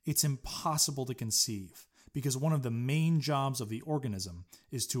 It's impossible to conceive because one of the main jobs of the organism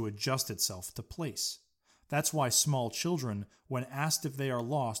is to adjust itself to place. That's why small children, when asked if they are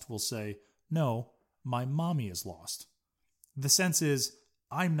lost, will say, "No, my mommy is lost." The sense is,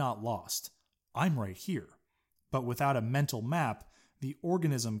 I'm not lost. I'm right here. But without a mental map, the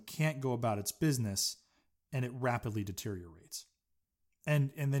organism can't go about its business, and it rapidly deteriorates.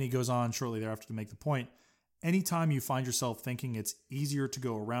 And then he goes on shortly thereafter to make the point, anytime you find yourself thinking it's easier to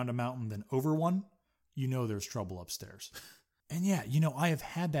go around a mountain than over one, you know there's trouble upstairs. And yeah, I have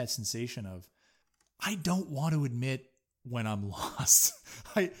had that sensation of, I don't want to admit when I'm lost.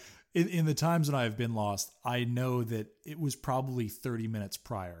 In the times when I have been lost, I know that it was probably 30 minutes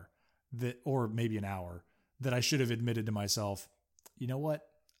prior, or maybe an hour, that I should have admitted to myself, you know what?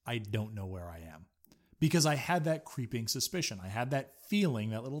 I don't know where I am. Because I had that creeping suspicion. I had that feeling,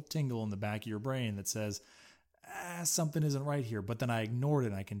 that little tingle in the back of your brain that says, something isn't right here. But then I ignored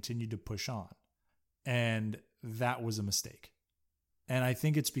it and I continued to push on. And that was a mistake. And I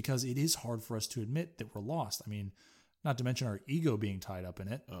think it's because it is hard for us to admit that we're lost. I mean, not to mention our ego being tied up in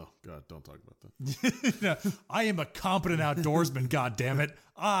it. Oh, God, don't talk about that. No, I am a competent outdoorsman, goddammit.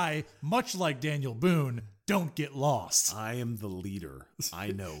 I, much like Daniel Boone, don't get lost. I am the leader. I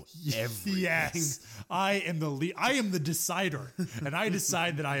know everything. Yes, I am the decider, and I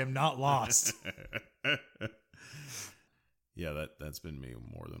decide that I am not lost. Yeah, that's been me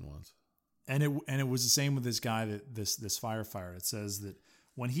more than once. And it was the same with this guy, this firefighter. It says that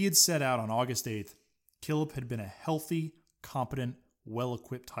when he had set out on August 8th, Killip had been a healthy, competent,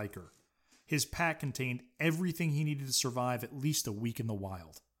 well-equipped hiker. His pack contained everything he needed to survive at least a week in the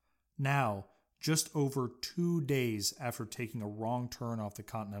wild. Now, just over 2 days after taking a wrong turn off the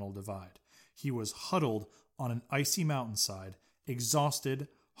Continental Divide, he was huddled on an icy mountainside, exhausted,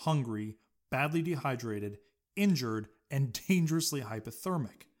 hungry, badly dehydrated, injured, and dangerously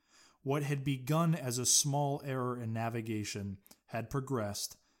hypothermic. What had begun as a small error in navigation had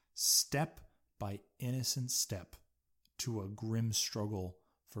progressed, step by innocent step, to a grim struggle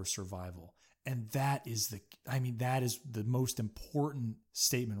for survival. And that is the most important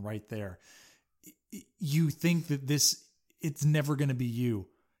statement right there. You think that it's never going to be you.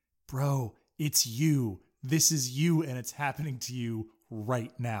 Bro, it's you. This is you, and it's happening to you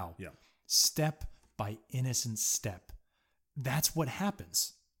right now. Yeah. Step by innocent step. That's what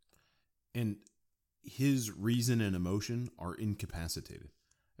happens. And his reason and emotion are incapacitated.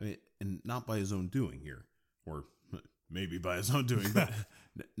 I mean, and not by his own doing here, or maybe by his own doing, but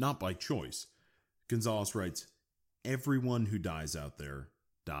not by choice. Gonzalez writes, everyone who dies out there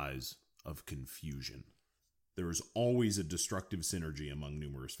dies of confusion. There is always a destructive synergy among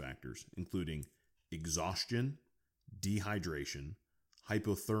numerous factors, including exhaustion, dehydration,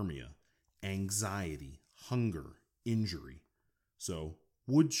 hypothermia, anxiety, hunger, injury. So,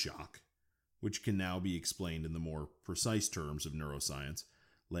 wood shock, which can now be explained in the more precise terms of neuroscience,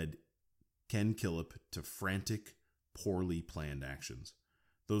 led Ken Killip to frantic, poorly planned actions.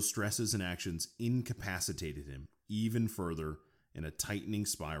 Those stresses and actions incapacitated him even further in a tightening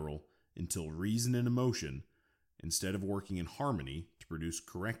spiral until reason and emotion, instead of working in harmony to produce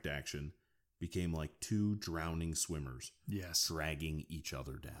correct action, became like two drowning swimmers, yes, dragging each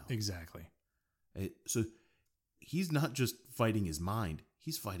other down. Exactly. So he's not just fighting his mind,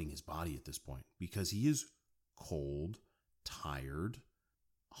 he's fighting his body at this point because he is cold, tired,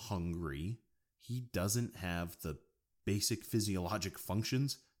 hungry. He doesn't have the basic physiologic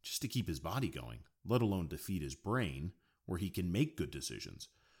functions just to keep his body going, let alone to feed his brain where he can make good decisions.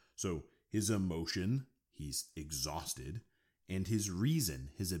 So his emotion, he's exhausted, and his reason,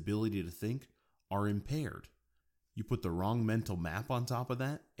 his ability to think, are impaired. You put the wrong mental map on top of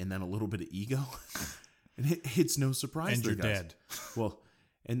that, and then a little bit of ego, and it's no surprise. And you're dead. Well,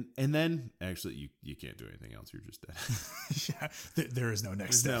 and then actually you can't do anything else. You're just dead. Yeah, there is no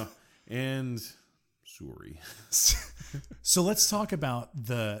next step. No, and sorry. So let's talk about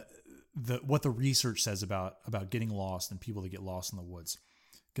what the research says about getting lost and people that get lost in the woods.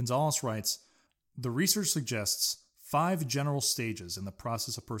 Gonzalez writes, the research suggests 5 general stages in the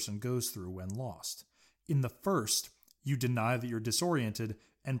process a person goes through when lost. In the first, you deny that you're disoriented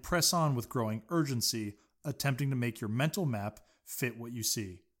and press on with growing urgency, attempting to make your mental map fit what you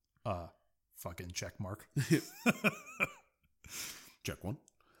see. Fucking check mark. Check one.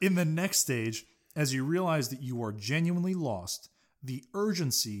 In the next stage, as you realize that you are genuinely lost, The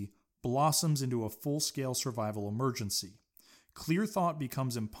urgency blossoms into a full-scale survival emergency. Clear thought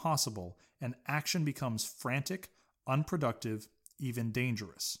becomes impossible, and action becomes frantic, unproductive, even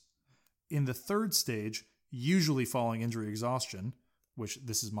dangerous. In the third stage, usually following injury exhaustion, which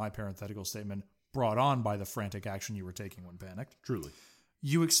this is my parenthetical statement, brought on by the frantic action you were taking when panicked, Truly.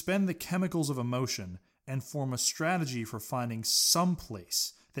 you expend the chemicals of emotion and form a strategy for finding some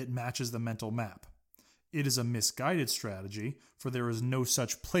place that matches the mental map. It is a misguided strategy, for there is no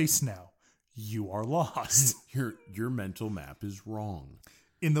such place now. You are lost. Your mental map is wrong.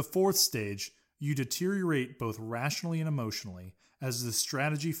 In the fourth stage, you deteriorate both rationally and emotionally as the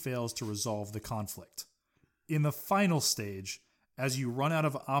strategy fails to resolve the conflict. In the final stage, as you run out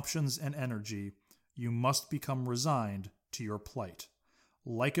of options and energy, you must become resigned to your plight.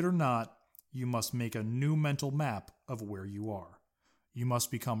 Like it or not, you must make a new mental map of where you are. You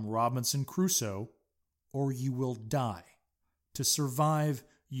must become Robinson Crusoe, or you will die. To survive,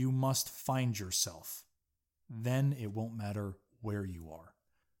 you must find yourself. Then it won't matter where you are.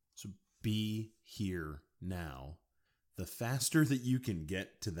 So be here now. The faster that you can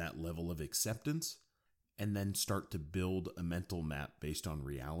get to that level of acceptance and then start to build a mental map based on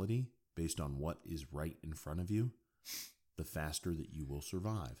reality, based on what is right in front of you, the faster that you will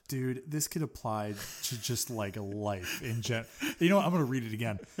survive. Dude, this could apply to just like life in general. You know what? I'm going to read it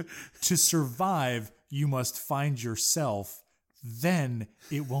again. To survive, you must find yourself. Then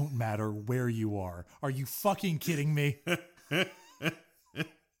it won't matter where you are. Are you fucking kidding me? I'm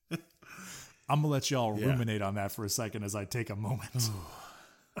going to let y'all ruminate on that for a second as I take a moment.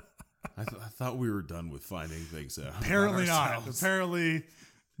 I thought we were done with finding things out. Apparently not. Apparently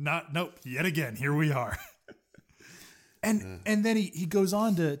not. Nope. Yet again, here we are. And then he goes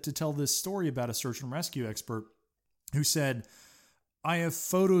on to tell this story about a search and rescue expert who said, I have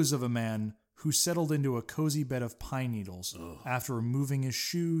photos of a man who settled into a cozy bed of pine needles after removing his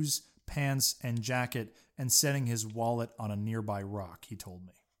shoes, pants, and jacket and setting his wallet on a nearby rock, he told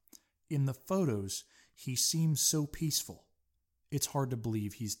me. In the photos, he seems so peaceful. It's hard to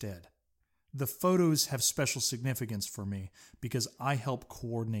believe he's dead. The photos have special significance for me because I help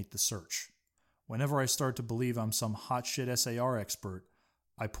coordinate the search. Whenever I start to believe I'm some hotshit SAR expert,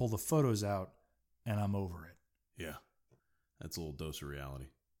 I pull the photos out and I'm over it. Yeah. That's a little dose of reality.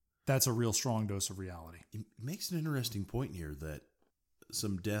 That's a real strong dose of reality. It makes an interesting point here that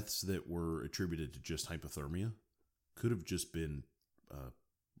some deaths that were attributed to just hypothermia could have just been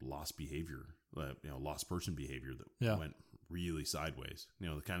lost behavior, lost person behavior that went really sideways.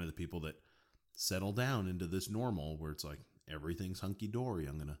 The kind of the people that settle down into this normal where it's like everything's hunky-dory.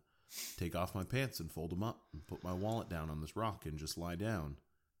 I'm going to take off my pants and fold them up and put my wallet down on this rock and just lie down.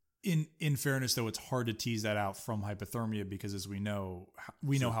 In fairness, though, it's hard to tease that out from hypothermia because, as we know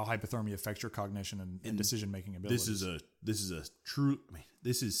how hypothermia affects your cognition and decision-making abilities.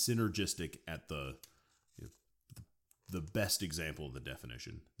 This is synergistic at the best example of the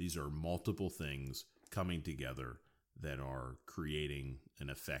definition. These are multiple things coming together that are creating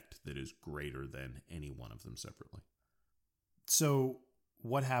an effect that is greater than any one of them separately. So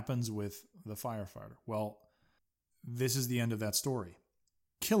what happens with the firefighter? Well, this is the end of that story.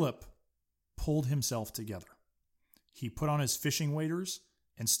 Killip pulled himself together. He put on his fishing waders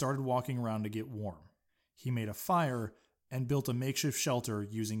and started walking around to get warm. He made a fire and built a makeshift shelter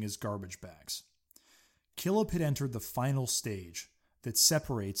using his garbage bags. Killip had entered the final stage that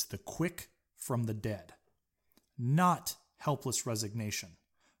separates the quick from the dead. Not helpless resignation,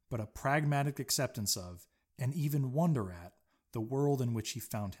 but a pragmatic acceptance of, and even wonder at, the world in which he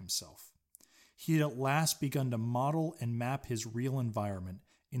found himself. He had at last begun to model and map his real environment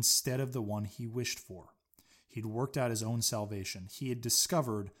instead of the one he wished for. He'd worked out his own salvation. He had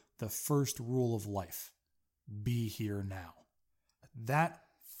discovered the first rule of life: be here now. That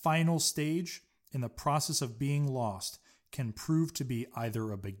final stage in the process of being lost can prove to be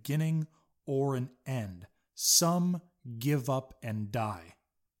either a beginning or an end. Some give up and die.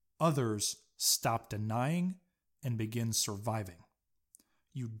 Others stop denying and begin surviving.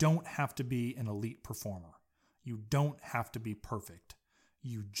 You don't have to be an elite performer. You don't have to be perfect.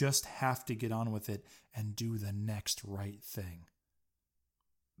 You just have to get on with it and do the next right thing.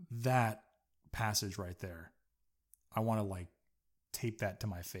 That passage right there, I want to tape that to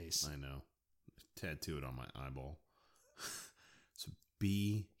my face. I know. Tattoo it on my eyeball. So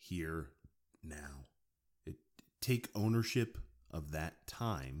be here now. Take ownership of that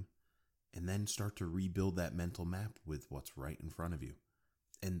time and then start to rebuild that mental map with what's right in front of you.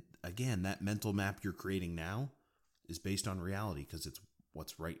 And again, that mental map you're creating now is based on reality because it's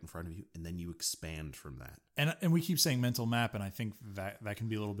what's right in front of you, and then you expand from that. And we keep saying mental map, and I think that can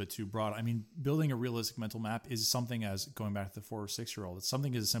be a little bit too broad. I mean, building a realistic mental map is something, as going back to the 4 or 6 year old, it's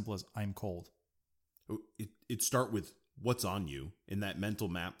something as simple as I'm cold. It start with what's on you, and that mental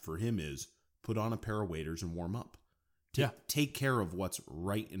map for him is put on a pair of waders and warm up. Take care of what's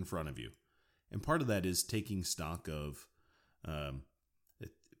right in front of you. And part of that is taking stock of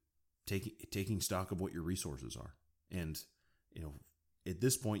taking stock of what your resources are. And, at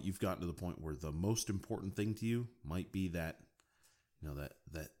this point, you've gotten to the point where the most important thing to you might be that,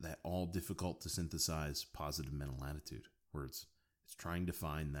 that all difficult to synthesize positive mental attitude, where it's trying to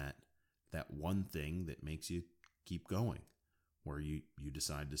find that one thing that makes you keep going, where you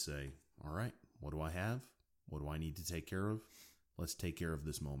decide to say, all right, what do I have? What do I need to take care of? Let's take care of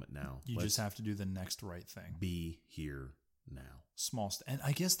this moment now. Let's just have to do the next right thing. Be here now. And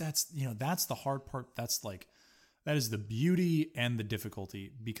I guess that's the hard part. That is the beauty and the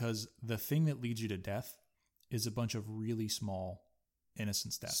difficulty, because the thing that leads you to death is a bunch of really small,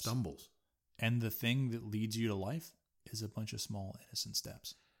 innocent steps. Stumbles. And the thing that leads you to life is a bunch of small, innocent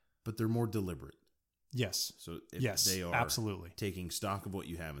steps. But they're more deliberate. Yes. So if they are absolutely taking stock of what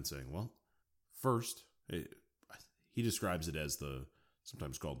you have and saying, well, first, he describes it as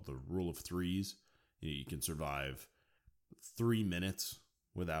sometimes called the rule of threes. You can survive 3 minutes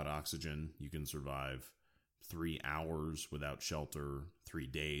without oxygen. You can survive 3 hours without shelter, 3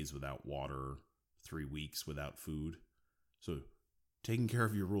 days without water, 3 weeks without food. So taking care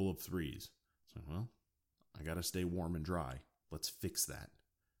of your rule of threes. So, well, I got to stay warm and dry. Let's fix that.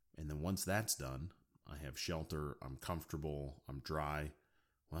 And then once that's done, I have shelter, I'm comfortable, I'm dry.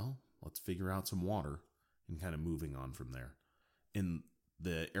 Well, let's figure out some water and kind of moving on from there. In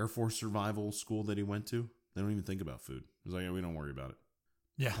the Air Force survival school that he went to, they don't even think about food. It's like, we don't worry about it.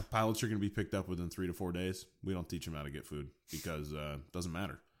 Yeah. Pilots are going to be picked up within 3 to 4 days. We don't teach them how to get food because it doesn't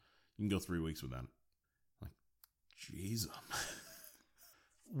matter. You can go 3 weeks without it. Like, jeez.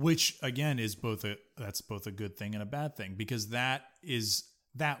 Which, again, is that's both a good thing and a bad thing, because that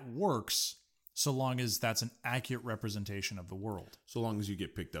works so long as that's an accurate representation of the world. So long as you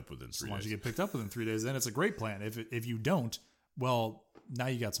get picked up within 3 days. So long as you get picked up within 3 days, then it's a great plan. If you don't, well, now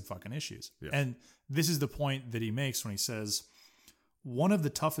you got some fucking issues. Yeah. And this is the point that he makes when he says, one of the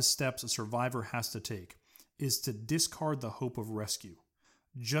toughest steps a survivor has to take is to discard the hope of rescue,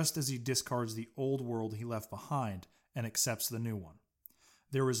 just as he discards the old world he left behind and accepts the new one.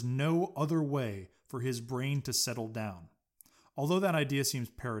 There is no other way for his brain to settle down. Although that idea seems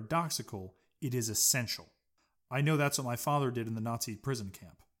paradoxical, it is essential. I know that's what my father did in the Nazi prison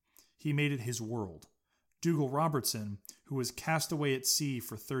camp. He made it his world. Dougal Robertson, who was cast away at sea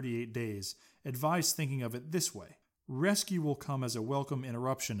for 38 days, advised thinking of it this way. Rescue will come as a welcome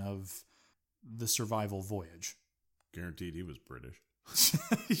interruption of the survival voyage. Guaranteed he was British.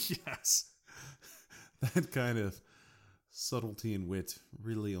 Yes. That kind of subtlety and wit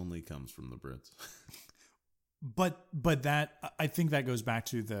really only comes from the Brits. But that, I think that goes back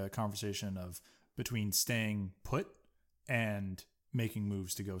to the conversation of between staying put and making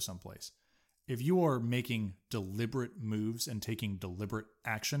moves to go someplace. If you are making deliberate moves and taking deliberate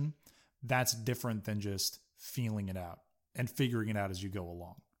action, that's different than just feeling it out and figuring it out as you go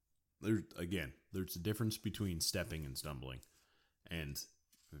along. There's a difference between stepping and stumbling, and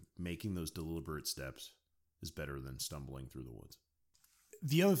making those deliberate steps is better than stumbling through the woods.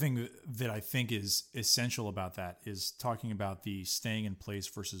 The other thing that I think is essential about that is talking about the staying in place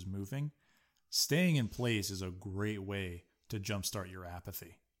versus moving. Staying in place is a great way to jumpstart your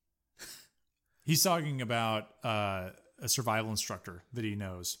apathy. He's talking about a survival instructor that he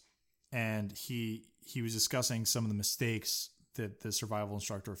knows, and he was discussing some of the mistakes that the survival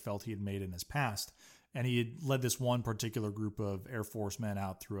instructor felt he had made in his past. And he had led this one particular group of Air Force men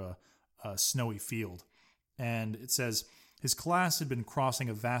out through a snowy field. And it says, his class had been crossing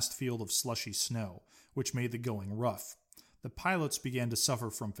a vast field of slushy snow, which made the going rough. The pilots began to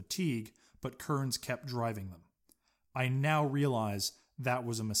suffer from fatigue, but Kearns kept driving them. I now realize that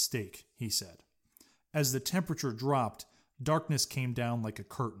was a mistake, he said. As the temperature dropped, darkness came down like a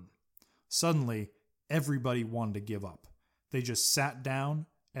curtain. Suddenly, everybody wanted to give up. They just sat down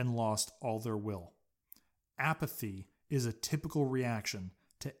and lost all their will. Apathy is a typical reaction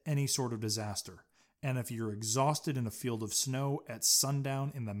to any sort of disaster. And if you're exhausted in a field of snow at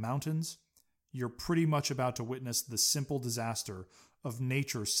sundown in the mountains, you're pretty much about to witness the simple disaster of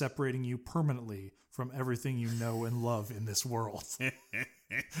nature separating you permanently from everything you know and love in this world.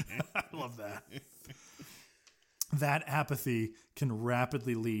 I love that. That apathy can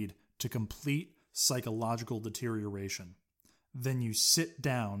rapidly lead to complete psychological deterioration. Then you sit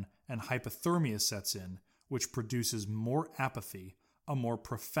down and hypothermia sets in, which produces more apathy, a more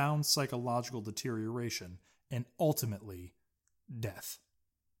profound psychological deterioration, and ultimately death.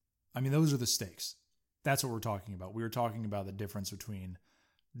 I mean, those are the stakes. That's what we're talking about. We were talking about the difference between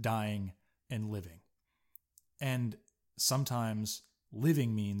dying and living. And sometimes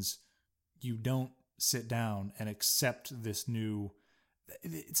living means you don't sit down and accept this new...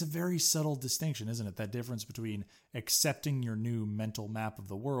 It's a very subtle distinction, isn't it? That difference between accepting your new mental map of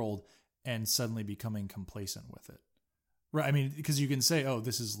the world and suddenly becoming complacent with it. Right? I mean, because you can say, oh,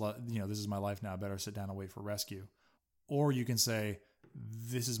 this is my life now. I better sit down and wait for rescue. Or you can say,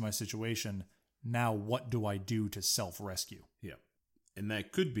 this is my situation. Now what do I do to self-rescue? Yeah. And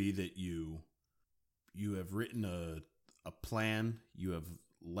that could be that you have written a plan. You have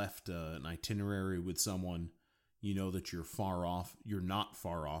left an itinerary with someone. You know that you're not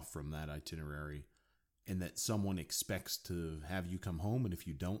far off from that itinerary, and that someone expects to have you come home, and if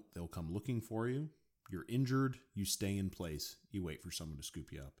you don't, they'll come looking for you. You're injured, you stay in place, you wait for someone to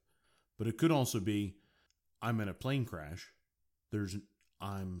scoop you up. But it could also be, I'm in a plane crash,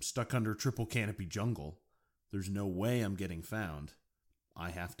 I'm stuck under triple canopy jungle, there's no way I'm getting found, I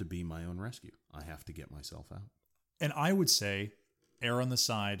have to be my own rescue. I have to get myself out. And I would say, err on the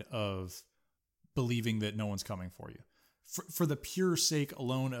side of believing that no one's coming for you. For the pure sake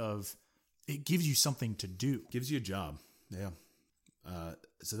alone of, it gives you something to do. Gives you a job. Yeah.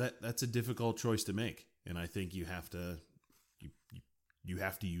 So that's a difficult choice to make. And I think you have to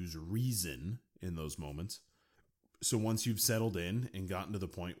use reason in those moments. So once you've settled in and gotten to the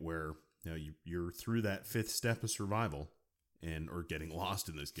point where you're through that fifth step of survival or getting lost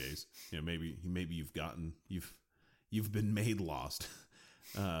in this case, maybe you've been made lost.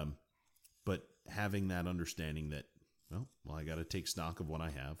 But having that understanding that, well, I got to take stock of what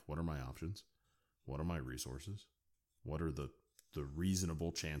I have. What are my options? What are my resources? What are the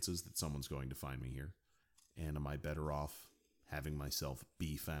reasonable chances that someone's going to find me here? And am I better off having myself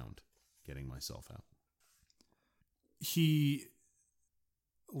be found, getting myself out?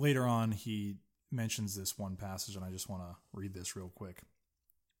 Later on, he mentions this one passage, and I just want to read this real quick.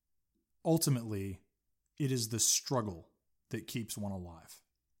 Ultimately, it is the struggle that keeps one alive.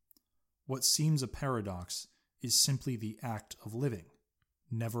 What seems a paradox is simply the act of living.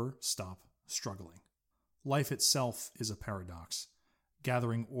 Never stop struggling. Life itself is a paradox,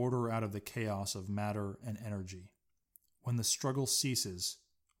 gathering order out of the chaos of matter and energy. When the struggle ceases,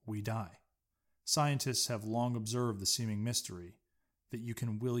 we die. Scientists have long observed the seeming mystery that you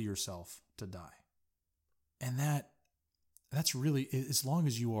can will yourself to die. And that's really, as long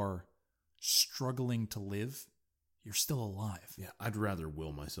as you are struggling to live, you're still alive. Yeah, I'd rather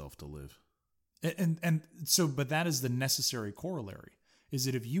will myself to live. And so, but that is the necessary corollary, is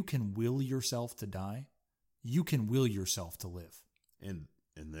that if you can will yourself to die, you can will yourself to live. And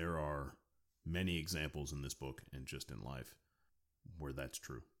there are many examples in this book and just in life where that's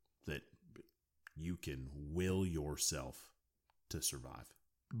true, that you can will yourself to survive,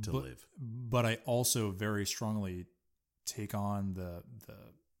 to live. But I also very strongly take on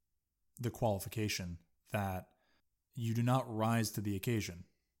the qualification that you do not rise to the occasion.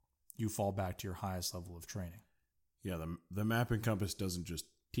 You fall back to your highest level of training. Yeah, the map and compass doesn't just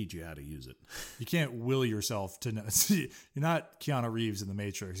teach you how to use it. You can't will yourself to know. You're not Keanu Reeves in The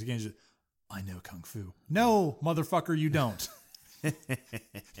Matrix. You can't just, I know Kung Fu. No, motherfucker, you don't.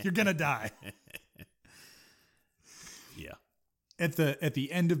 You're going to die. Yeah. At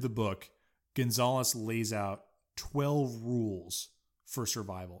the end of the book, Gonzalez lays out 12 rules for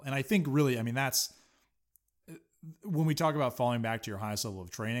survival. And I think really, that's when we talk about falling back to your highest level of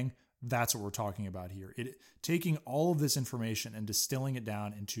training, that's what we're talking about here. Taking all of this information and distilling it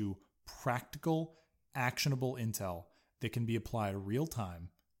down into practical, actionable intel that can be applied real time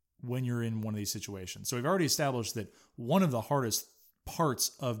when you're in one of these situations. So we've already established that one of the hardest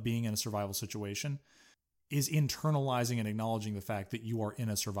parts of being in a survival situation is internalizing and acknowledging the fact that you are in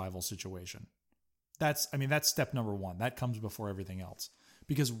a survival situation. That's step number one. That comes before everything else.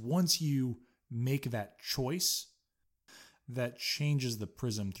 Because once you make that choice, that changes the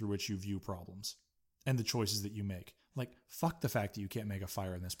prism through which you view problems and the choices that you make. Like, fuck the fact that you can't make a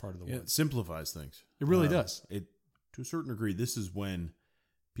fire in this part of the woods. It simplifies things. It really does. To a certain degree, this is when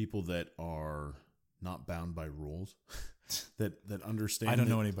people that are not bound by rules, that understand. I don't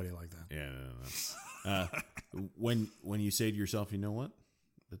know anybody like that. Yeah, no. When you say to yourself, you know what,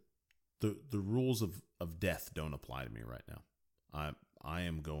 the rules of death don't apply to me right now.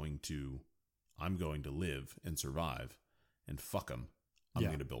 I'm going to live and survive, and fuck them. I'm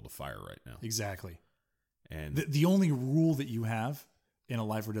going to build a fire right now. Exactly. And the only rule that you have in a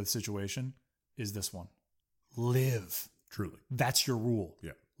life or death situation is this one: live. Truly, that's your rule.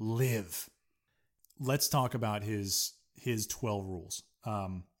 Yeah, live. Let's talk about his his 12 rules.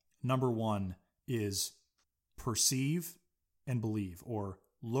 Number 1 is perceive and believe, or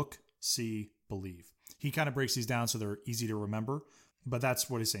look, see, believe. He kind of breaks these down so they're easy to remember, but that's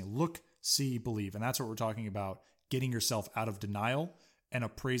what he's saying. Look, see, believe. And that's what we're talking about, getting yourself out of denial and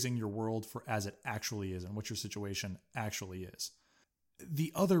appraising your world for as it actually is and what your situation actually is.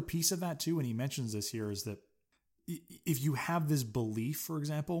 The other piece of that too, and he mentions this here, is that if you have this belief, for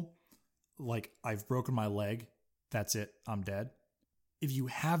example, like I've broken my leg, that's it, I'm dead. If you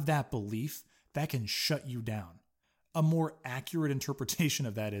have that belief, that can shut you down. A more accurate interpretation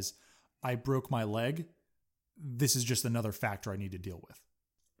of that is, I broke my leg. This is just another factor I need to deal with.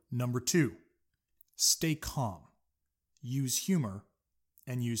 Number 2, stay calm. Use humor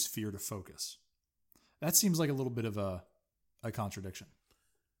and use fear to focus. That seems like a little bit of a contradiction.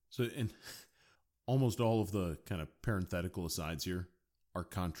 So, and almost all of the kind of parenthetical asides here are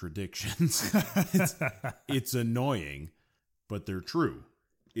contradictions. It's annoying, but they're true.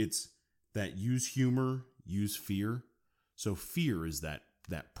 It's that use humor, use fear. So fear is that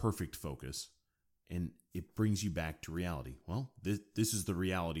perfect focus, and it brings you back to reality. Well, this is the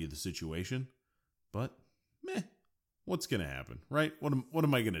reality of the situation, but what's going to happen, right? What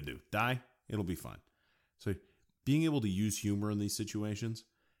am I going to do? Die? It'll be fine. So being able to use humor in these situations,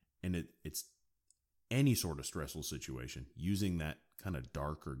 and it's any sort of stressful situation, using that kind of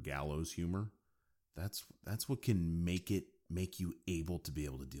dark or gallows humor, that's what can make you able to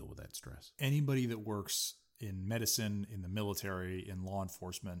deal with that stress. Anybody that works in medicine, in the military, in law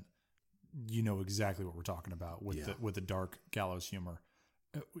enforcement, you know exactly what we're talking about with the dark gallows humor.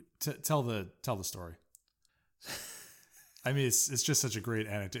 Tell the story. I mean, it's just such a great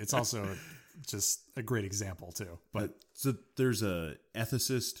anecdote. It's also just a great example too. But so there's a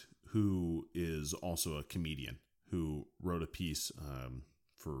ethicist who is also a comedian who wrote a piece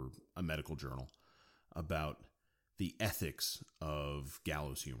for a medical journal about the ethics of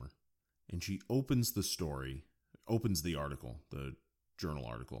gallows humor. And she opens the article, the journal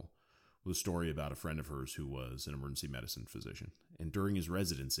article, with a story about a friend of hers who was an emergency medicine physician. And during his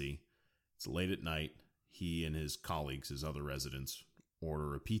residency, it's late at night, he and his colleagues, his other residents,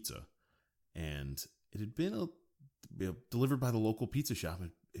 order a pizza. And it had been delivered by the local pizza shop.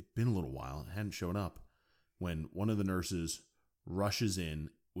 It'd been a little while. It hadn't shown up when one of the nurses rushes in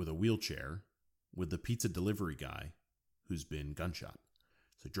with a wheelchair with the pizza delivery guy who's been gunshot.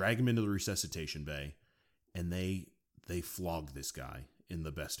 So drag him into the resuscitation bay, and they flog this guy in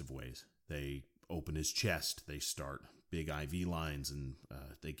the best of ways. They open his chest. They start big IV lines, and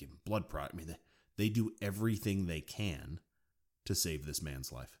they give him blood product. I mean, they do everything they can to save this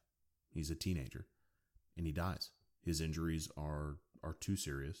man's life. He's a teenager, and he dies. His injuries are too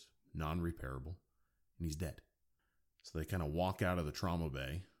serious, non-repairable, and he's dead. So they kind of walk out of the trauma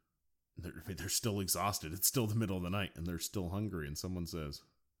bay. They're still exhausted. It's still the middle of the night, and they're still hungry. And someone says,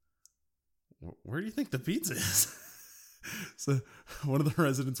 "Where do you think the pizza is?" So one of the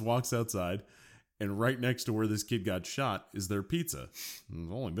residents walks outside, and right next to where this kid got shot is their pizza.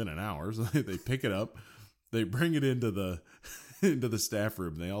 It's only been an hour, so they pick it up. They bring it into the staff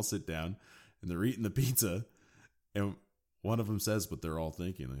room. They all sit down, and they're eating the pizza. And one of them says what they're all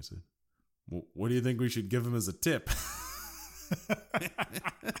thinking. They said, "Well, what do you think we should give him as a tip?"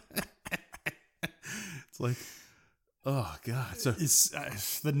 It's like, oh God! So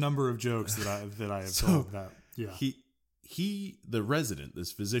it's the number of jokes that I have told about. Yeah, the resident,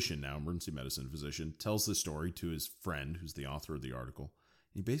 this physician now, emergency medicine physician, tells the story to his friend, who's the author of the article.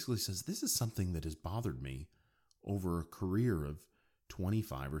 He basically says, "This is something that has bothered me over a career of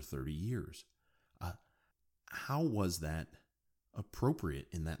 25 or 30 years. How was that appropriate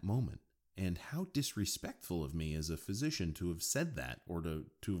in that moment? And how disrespectful of me as a physician to have said that, or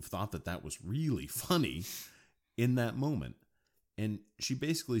to have thought that was really funny in that moment." And she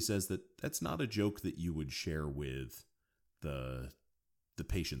basically says that that's not a joke that you would share with the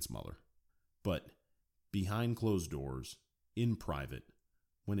patient's mother. But behind closed doors, in private,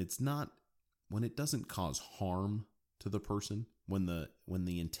 when it doesn't cause harm to the person, when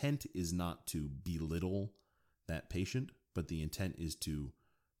the intent is not to belittle that patient, but the intent is to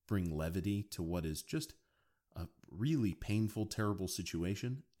bring levity to what is just a really painful, terrible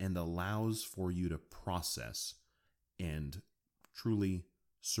situation, and allows for you to process and truly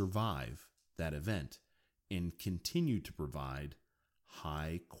survive that event and continue to provide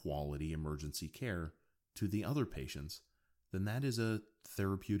high quality emergency care to the other patients, then that is a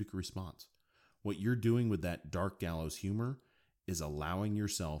therapeutic response. What you're doing with that dark gallows humor is allowing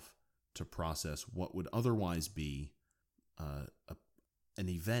yourself to process what would otherwise be an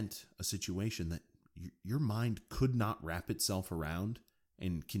event, a situation that your mind could not wrap itself around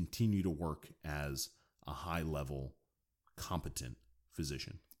and continue to work as a high level competent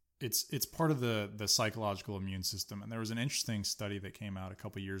physician. It's part of the psychological immune system. And there was an interesting study that came out a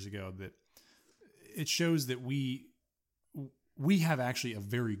couple of years ago that it shows that we have actually a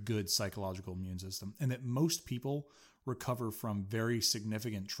very good psychological immune system, and that most people recover from very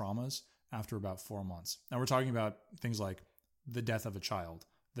significant traumas after about 4 months. Now we're talking about things like the death of a child,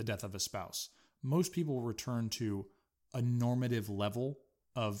 the death of a spouse. Most people return to a normative level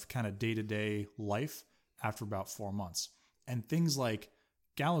of kind of day-to-day life after about 4 months. And things like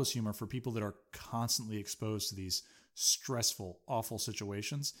gallows humor, for people that are constantly exposed to these stressful, awful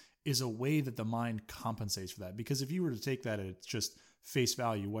situations, is a way that the mind compensates for that. Because if you were to take that at just face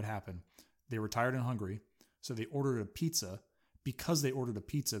value, what happened? They were tired and hungry, so they ordered a pizza. Because they ordered a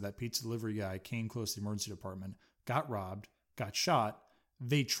pizza, that pizza delivery guy came close to the emergency department, got robbed, got shot.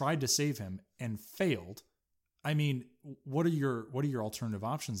 They tried to save him and failed. I mean, what are your alternative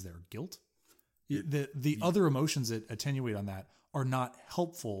options there? Guilt? The other emotions that attenuate on that are not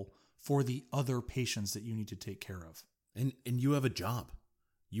helpful for the other patients that you need to take care of. And you have a job.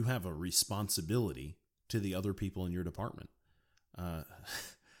 You have a responsibility to the other people in your department. I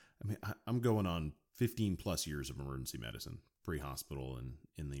mean, I'm going on 15 plus years of emergency medicine, pre-hospital and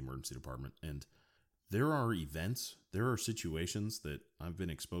in the emergency department. And there are events, there are situations that I've been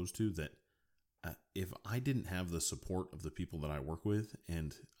exposed to that if I didn't have the support of the people that I work with,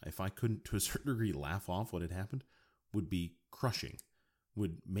 and if I couldn't to a certain degree laugh off what had happened, would be crushing,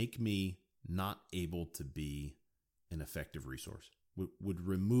 would make me not able to be an effective resource, would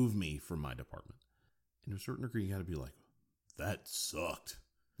remove me from my department. And to a certain degree, you got to be like, that sucked.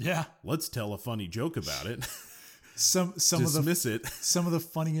 Yeah. Let's tell a funny joke about it. Some Dismiss it. Some of the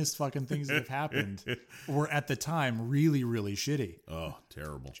funniest fucking things that have happened were at the time really, really shitty. Oh,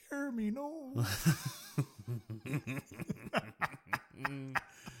 terrible. Jeremy, no.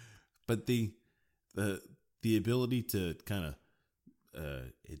 But the ability to kind of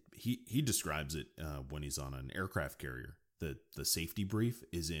he describes it when he's on an aircraft carrier. The safety brief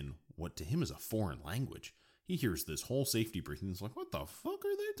is in what to him is a foreign language. He hears this whole safety brief and he's like, "What the fuck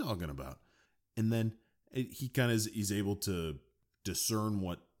are they talking about?" And then he kind of is able to discern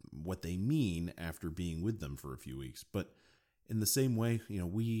what they mean after being with them for a few weeks. But in the same way,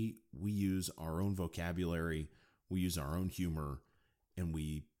 we use our own vocabulary, we use our own humor, and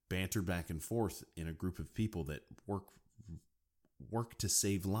we banter back and forth in a group of people that work to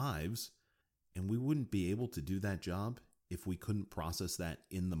save lives. And we wouldn't be able to do that job if we couldn't process that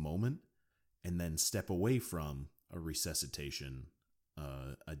in the moment and then step away from a resuscitation,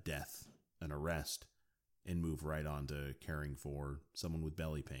 a death, an arrest, and move right on to caring for someone with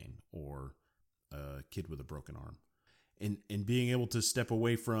belly pain or a kid with a broken arm. And being able to step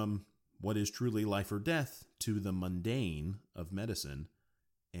away from what is truly life or death to the mundane of medicine.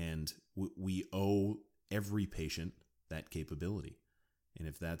 And we owe every patient that capability. And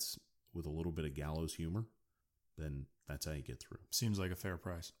if that's with a little bit of gallows humor, then that's how you get through. Seems like a fair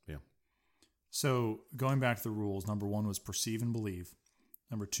price. Yeah. So going back to the rules, number 1 was perceive and believe.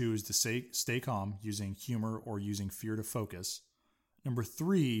 Number 2 is to stay calm, using humor or using fear to focus. Number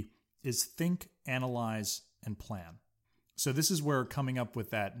 3 is think, analyze, and plan. So this is where coming up with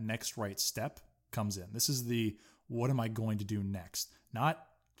that next right step comes in. This is the what am I going to do next? Not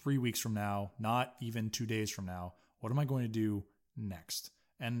 3 weeks from now, not even 2 days from now. What am I going to do next?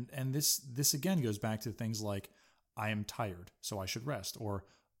 And this again goes back to things like I am tired, so I should rest, or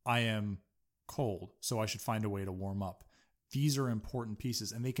I am cold, so I should find a way to warm up. These are important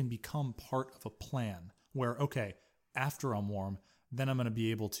pieces, and they can become part of a plan where, okay, after I'm warm, then I'm going to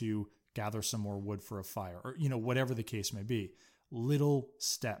be able to gather some more wood for a fire, or, whatever the case may be. Little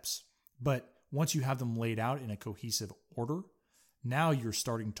steps. But once you have them laid out in a cohesive order, now you're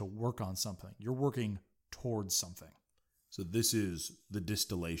starting to work on something. You're working towards something. So this is the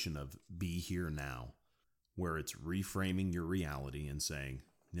distillation of be here now, where it's reframing your reality and saying,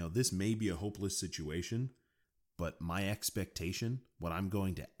 this may be a hopeless situation, but my expectation, what I'm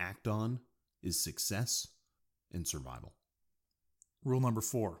going to act on, is success and survival. Rule number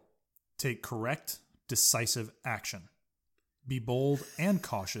 4, take correct, decisive action. Be bold and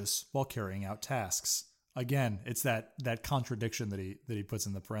cautious while carrying out tasks. Again, it's that contradiction that he puts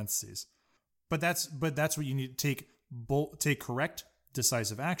in the parentheses. But that's what you need to take correct,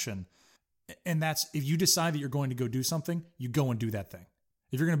 decisive action. And that's if you decide that you're going to go do something, you go and do that thing.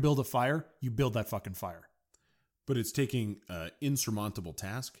 If you're going to build a fire, you build that fucking fire. But it's taking an insurmountable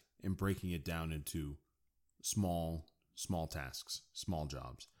task and breaking it down into small tasks, small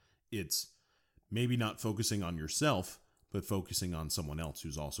jobs. It's maybe not focusing on yourself, but focusing on someone else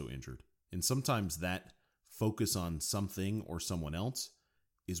who's also injured. And sometimes that focus on something or someone else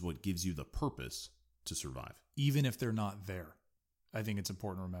is what gives you the purpose to survive. Even if they're not there. I think it's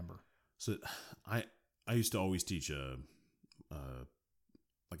important to remember. So I used to always teach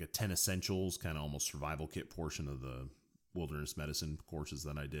like a 10 essentials, kind of almost survival kit portion of the wilderness medicine courses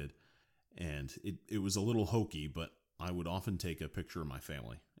that I did. And it was a little hokey, but I would often take a picture of my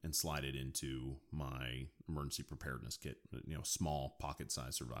family and slide it into my emergency preparedness kit, small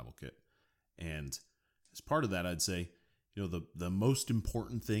pocket-sized survival kit. And as part of that, I'd say, the most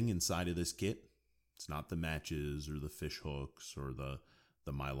important thing inside of this kit, it's not the matches or the fish hooks or the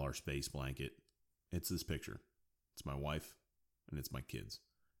Mylar space blanket. It's this picture. It's my wife and it's my kids.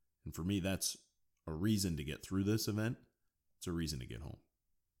 And for me, that's a reason to get through this event. It's a reason to get home.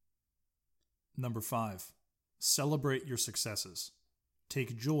 Number 5, celebrate your successes.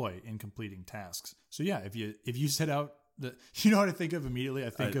 Take joy in completing tasks. So yeah, if you set out you know what I think of immediately? I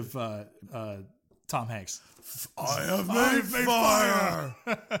think of Tom Hanks. I have made fire.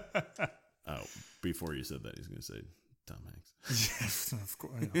 Oh, before you said that, he's going to say Tom Hanks. Of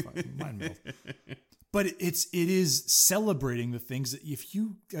course, mind meld. But it is celebrating the things that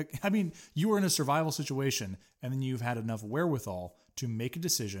you were in a survival situation and then you've had enough wherewithal to make a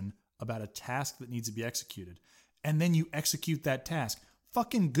decision about a task that needs to be executed. And then you execute that task.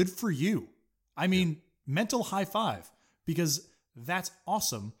 Fucking good for you. Mental high five, because that's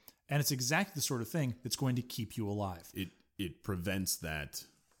awesome. And it's exactly the sort of thing that's going to keep you alive. It prevents that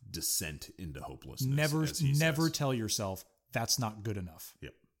descent into hopelessness. Never tell yourself that's not good enough.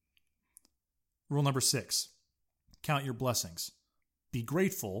 Yep. Rule number 6, count your blessings. Be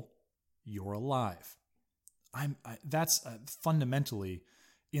grateful you're alive. That's fundamentally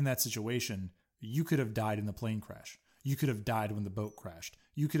in that situation. You could have died in the plane crash. You could have died when the boat crashed.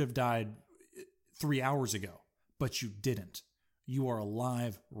 You could have died 3 hours ago, but you didn't. You are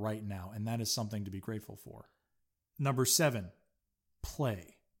alive right now, and that is something to be grateful for. Number 7,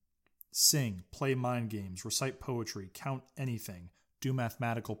 play. Sing, play mind games, recite poetry, count anything, do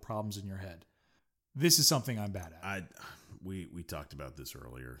mathematical problems in your head. This is something I'm bad at. We talked about this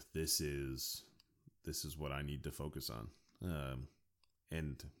earlier. This is what I need to focus on.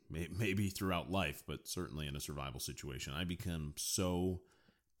 And maybe throughout life, but certainly in a survival situation, I become so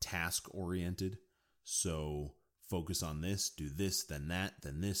task-oriented, so focus on this, do this, then that,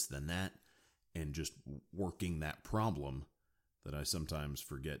 then this, then that, and just working that problem that I sometimes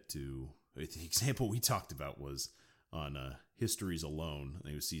forget to... The example we talked about was on Histories Alone. I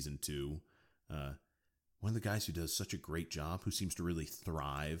think it was season 2. One of the guys who does such a great job, who seems to really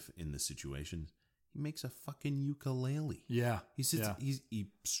thrive in this situation, he makes a fucking ukulele. Yeah. He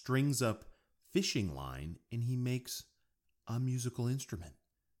strings up fishing line and he makes a musical instrument.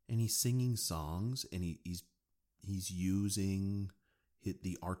 And he's singing songs and he's using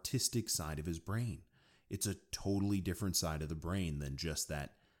the artistic side of his brain. It's a totally different side of the brain than just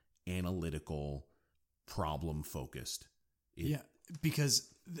that analytical, problem-focused. Yeah,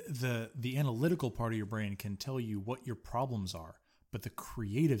 because the analytical part of your brain can tell you what your problems are, but the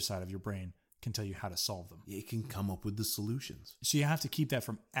creative side of your brain can tell you how to solve them. It can come up with the solutions. So you have to keep that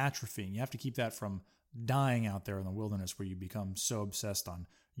from atrophying. You have to keep that from dying out there in the wilderness where you become so obsessed on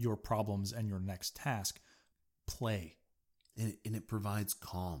your problems and your next task. Play. And it provides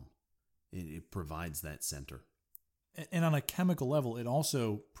calm. It provides that center. And on a chemical level, it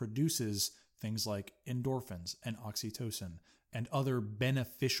also produces things like endorphins and oxytocin and other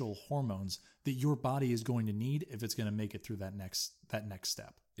beneficial hormones that your body is going to need if it's going to make it through that next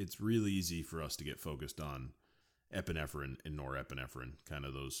step. It's really easy for us to get focused on epinephrine and norepinephrine, kind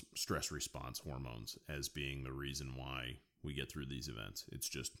of those stress response hormones, as being the reason why we get through these events.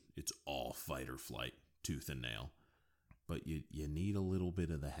 It's all fight or flight, tooth and nail. But you need a little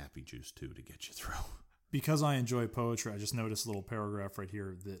bit of the happy juice too to get you through. Because I enjoy poetry, I just noticed a little paragraph right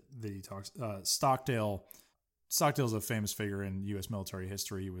here that he talks. Stockdale's a famous figure in U.S. military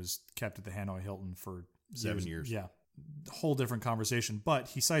history. He was kept at the Hanoi Hilton for 7 years. Yeah, whole different conversation. But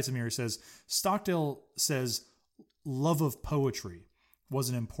he cites him here. He says, Stockdale says, love of poetry was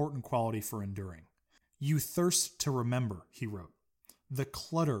an important quality for enduring. You thirst to remember, he wrote. The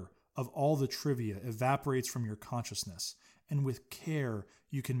clutter of all the trivia evaporates from your consciousness, and with care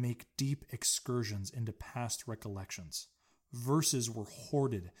you can make deep excursions into past recollections. Verses were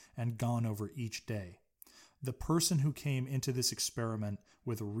hoarded and gone over each day. The person who came into this experiment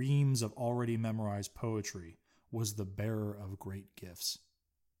with reams of already memorized poetry was the bearer of great gifts.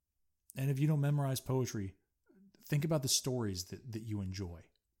 And if you don't memorize poetry, think about the stories that you enjoy.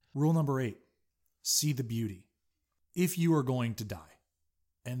 Rule number 8, see the beauty. If you are going to die,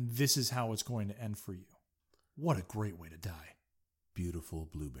 and this is how it's going to end for you, what a great way to die. Beautiful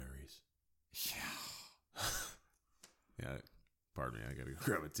blueberries. Yeah. Yeah. Pardon me. I got to go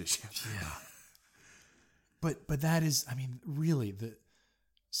grab a tissue. Yeah. But that is, I mean, really,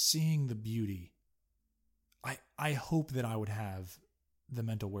 seeing the beauty. I hope that I would have the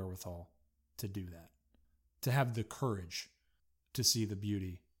mental wherewithal to do that, to have the courage to see the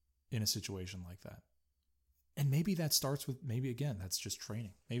beauty in a situation like that. And maybe that starts with, again, that's just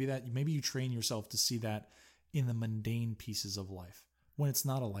training. Maybe you train yourself to see that in the mundane pieces of life when it's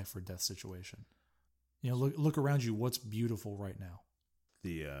not a life or death situation. Look around you. What's beautiful right now?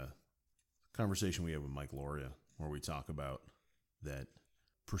 The conversation we had with Mike Loria, where we talk about that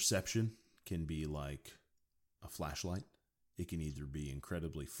perception can be like a flashlight. It can either be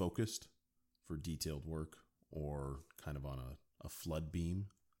incredibly focused for detailed work or kind of on a flood beam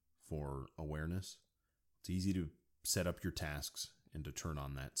for awareness. It's easy to set up your tasks and to turn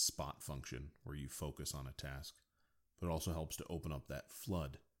on that spot function where you focus on a task, but it also helps to open up that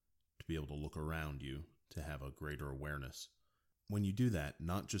flood to be able to look around you, to have a greater awareness. When you do that,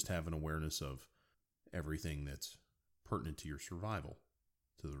 not just have an awareness of everything that's pertinent to your survival,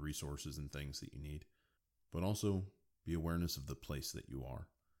 to the resources and things that you need, but also be awareness of the place that you are.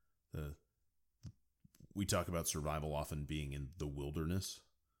 We talk about survival often being in the wilderness.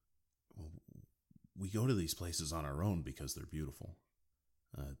 We go to these places on our own because they're beautiful.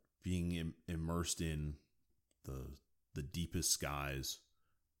 Being immersed in the deepest skies,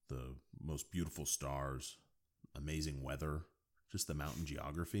 the most beautiful stars, amazing weather, just the mountain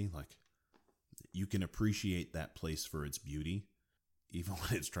geography. Like, you can appreciate that place for its beauty, even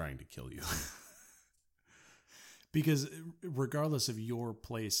when it's trying to kill you. Because regardless of your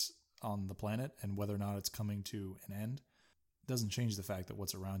place on the planet and whether or not it's coming to an end, doesn't change the fact that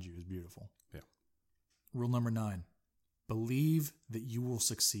what's around you is beautiful. Yeah. Rule number 9, believe that you will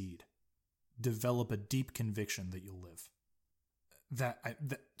succeed. Develop a deep conviction that you'll live.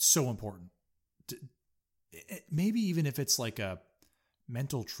 That's so important. Maybe even if it's like a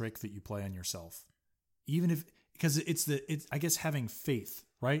mental trick that you play on yourself, because it's I guess having faith,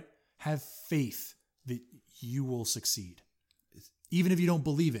 right? Have faith that you will succeed. Even if you don't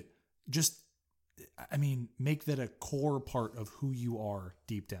believe it, make that a core part of who you are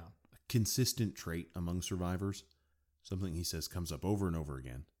deep down. A consistent trait among survivors, something he says comes up over and over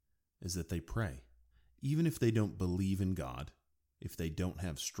again, is that they pray. Even if they don't believe in God, if they don't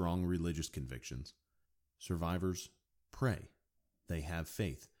have strong religious convictions, survivors pray. They have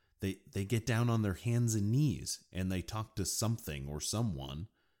faith. They get down on their hands and knees and they talk to something or someone,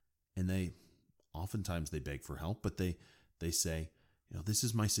 and oftentimes they beg for help, but they say, this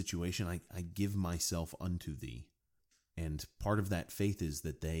is my situation. I give myself unto thee. And part of that faith is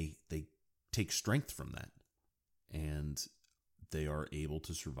that they take strength from that. And they are able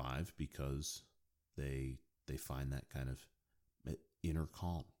to survive because they find that kind of inner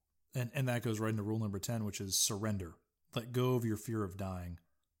calm. And that goes right into rule number 10, which is surrender. Let go of your fear of dying.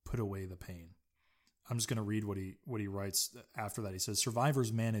 Put away the pain. I'm just going to read what he writes after that. He says,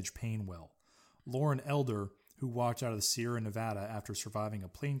 survivors manage pain well. Lauren Elder, who walked out of the Sierra Nevada after surviving a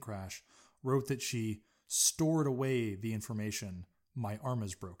plane crash, wrote that she stored away the information, my arm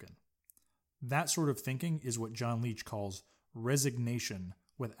is broken. That sort of thinking is what John Leach calls resignation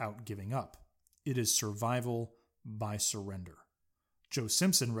without giving up. It is survival by surrender. Joe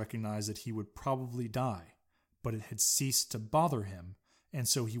Simpson recognized that he would probably die, but it had ceased to bother him, and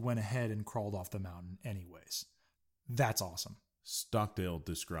so he went ahead and crawled off the mountain anyways. That's awesome. Stockdale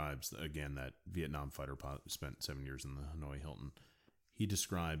describes, again, that Vietnam fighter spent 7 years in the Hanoi Hilton. He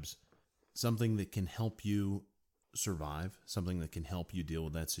describes something that can help you survive, something that can help you deal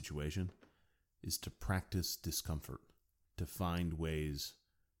with that situation, is to practice discomfort, to find ways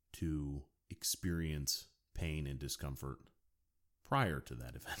to experience pain and discomfort prior to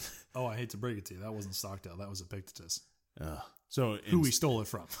that event. Oh, I hate to break it to you. That wasn't Stockdale. That was Epictetus. Who we stole it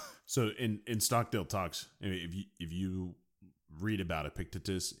from. So in Stockdale talks, if you read about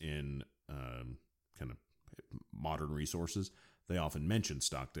Epictetus in kind of modern resources, they often mention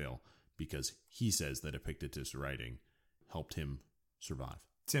Stockdale because he says that Epictetus' writing helped him survive.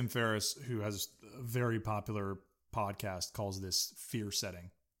 Tim Ferriss, who has a very popular podcast, calls this fear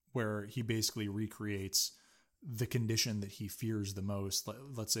setting, where he basically recreates the condition that he fears the most.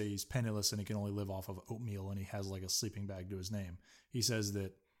 Let's say he's penniless and he can only live off of oatmeal and he has like a sleeping bag to his name. He says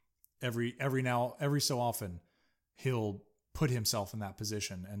that every so often he'll put himself in that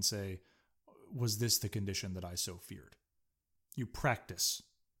position and say, was this the condition that I so feared? You practice.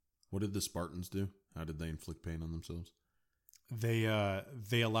 What did the Spartans do? How did they inflict pain on themselves? They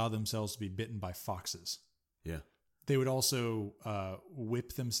allow themselves to be bitten by foxes. Yeah. They would also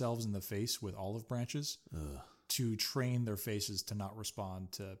whip themselves in the face with olive branches to train their faces to not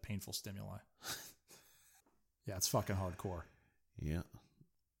respond to painful stimuli. Yeah, it's fucking hardcore. Yeah.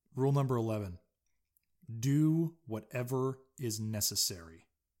 Rule number 11. Do whatever is necessary.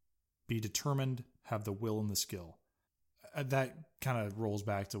 Be determined, have the will and the skill. That kind of rolls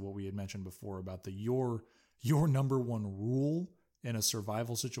back to what we had mentioned before about your number one rule in a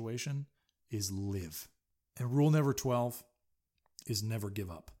survival situation is live. And rule number 12 is never give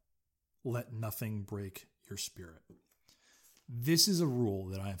up. Let nothing break your spirit. This is a rule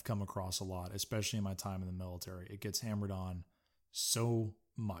that I have come across a lot, especially in my time in the military. It gets hammered on so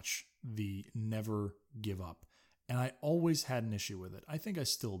much, the never give up. And I always had an issue with it. I think I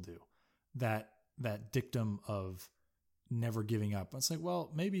still do. That dictum of never giving up. It's like,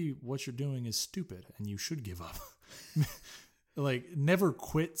 well, maybe what you're doing is stupid and you should give up. Like, never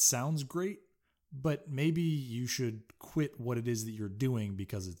quit sounds great, but maybe you should quit what it is that you're doing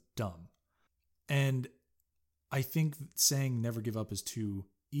because it's dumb. And I think saying never give up is too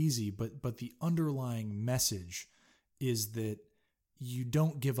easy, but the underlying message is that you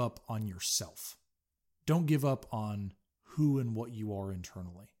don't give up on yourself. Don't give up on who and what you are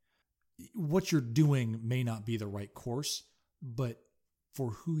internally. What you're doing may not be the right course, but for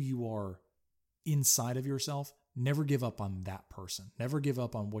who you are inside of yourself, never give up on that person. Never give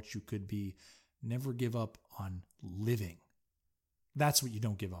up on what you could be. Never give up on living. That's what you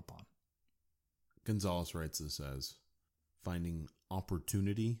don't give up on. Gonzalez writes this as finding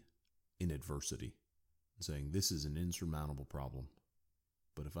opportunity in adversity, and saying this is an insurmountable problem,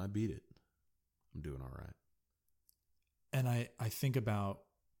 but if I beat it, I'm doing all right. And I think about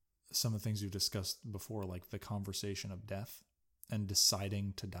some of the things we've discussed before, like the conversation of death and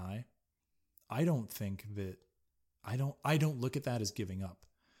deciding to die. I don't look at that as giving up.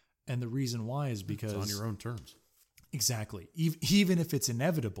 And the reason why is because it's on your own terms. Exactly. Even if it's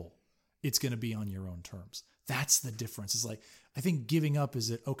inevitable, it's going to be on your own terms. That's the difference. It's like, I think giving up is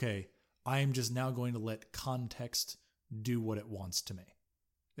that, okay, I am just now going to let context do what it wants to me.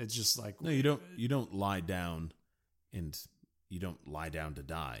 It's just like, no, you don't lie down, and you don't lie down to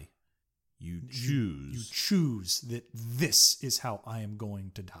die. You choose that this is how I am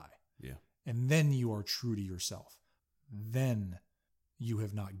going to die. Yeah. And then you are true to yourself. Then you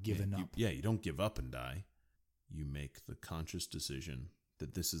have not given up. You don't give up and die. You make the conscious decision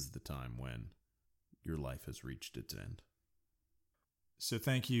that this is the time when your life has reached its end. So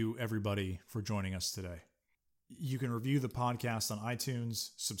thank you, everybody, for joining us today. You can review the podcast on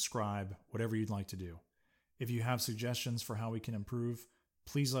iTunes, subscribe, whatever you'd like to do. If you have suggestions for how we can improve,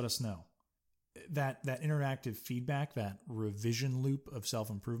 please let us know. That interactive feedback, that revision loop of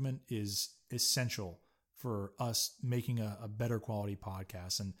self-improvement is essential for us making a better quality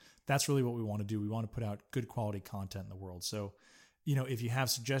podcast. And that's really what we want to do. We want to put out good quality content in the world. So, if you have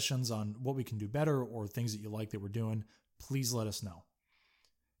suggestions on what we can do better or things that you like that we're doing, please let us know.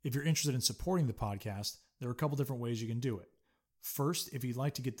 If you're interested in supporting the podcast, there are a couple different ways you can do it. First, if you'd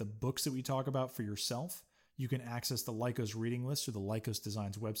like to get the books that we talk about for yourself, you can access the Lycos reading list through the Lycos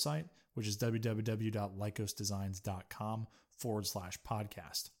Designs website, which is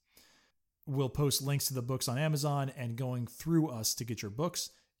www.lycosdesigns.com/podcast. We'll post links to the books on Amazon, and going through us to get your books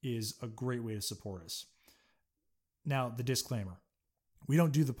is a great way to support us. Now, the disclaimer. We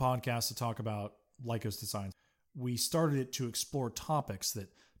don't do the podcast to talk about Lycos Designs. We started it to explore topics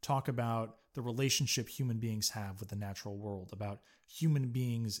that talk about the relationship human beings have with the natural world, about human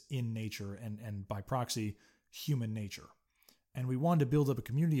beings in nature and by proxy, human nature. And we wanted to build up a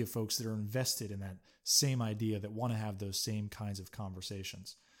community of folks that are invested in that same idea, that want to have those same kinds of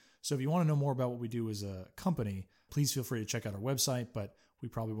conversations. So if you want to know more about what we do as a company, please feel free to check out our website, but we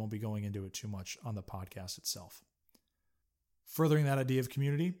probably won't be going into it too much on the podcast itself. Furthering that idea of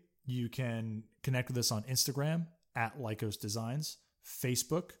community, you can connect with us on Instagram at Lycos Designs,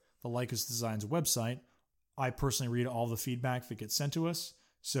 Facebook, the Lycos Designs website. I personally read all the feedback that gets sent to us.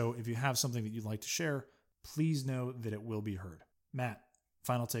 So if you have something that you'd like to share, please know that it will be heard. Matt,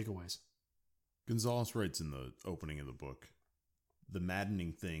 final takeaways. Gonzalez writes in the opening of the book, the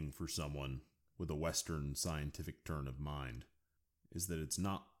maddening thing for someone with a Western scientific turn of mind is that it's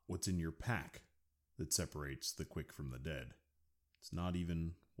not what's in your pack that separates the quick from the dead. It's not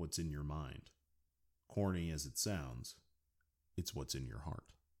even what's in your mind. Corny as it sounds, it's what's in your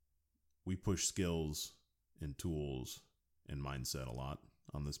heart. We push skills and tools and mindset a lot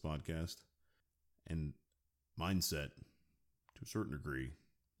on this podcast. And mindset, to a certain degree,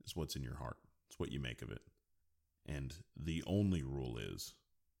 is what's in your heart. It's what you make of it. And the only rule is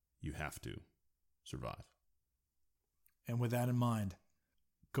you have to survive. And with that in mind,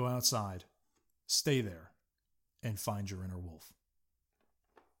 go outside, stay there, and find your inner wolf.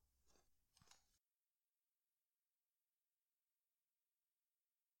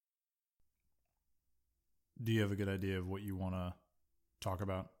 Do you have a good idea of what you want to talk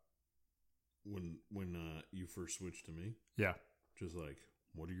about? when you first switched to me, Yeah. just like,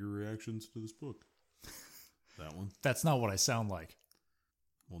 what are your reactions to this book? That one? That's not what I sound like.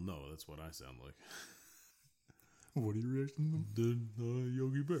 Well, no, that's what I sound like. What are your reactions? The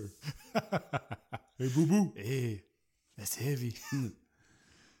Yogi Bear. Hey, boo boo. Hey, that's heavy.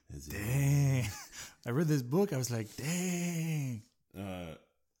 Is it- Dang. I read this book. I was like, dang.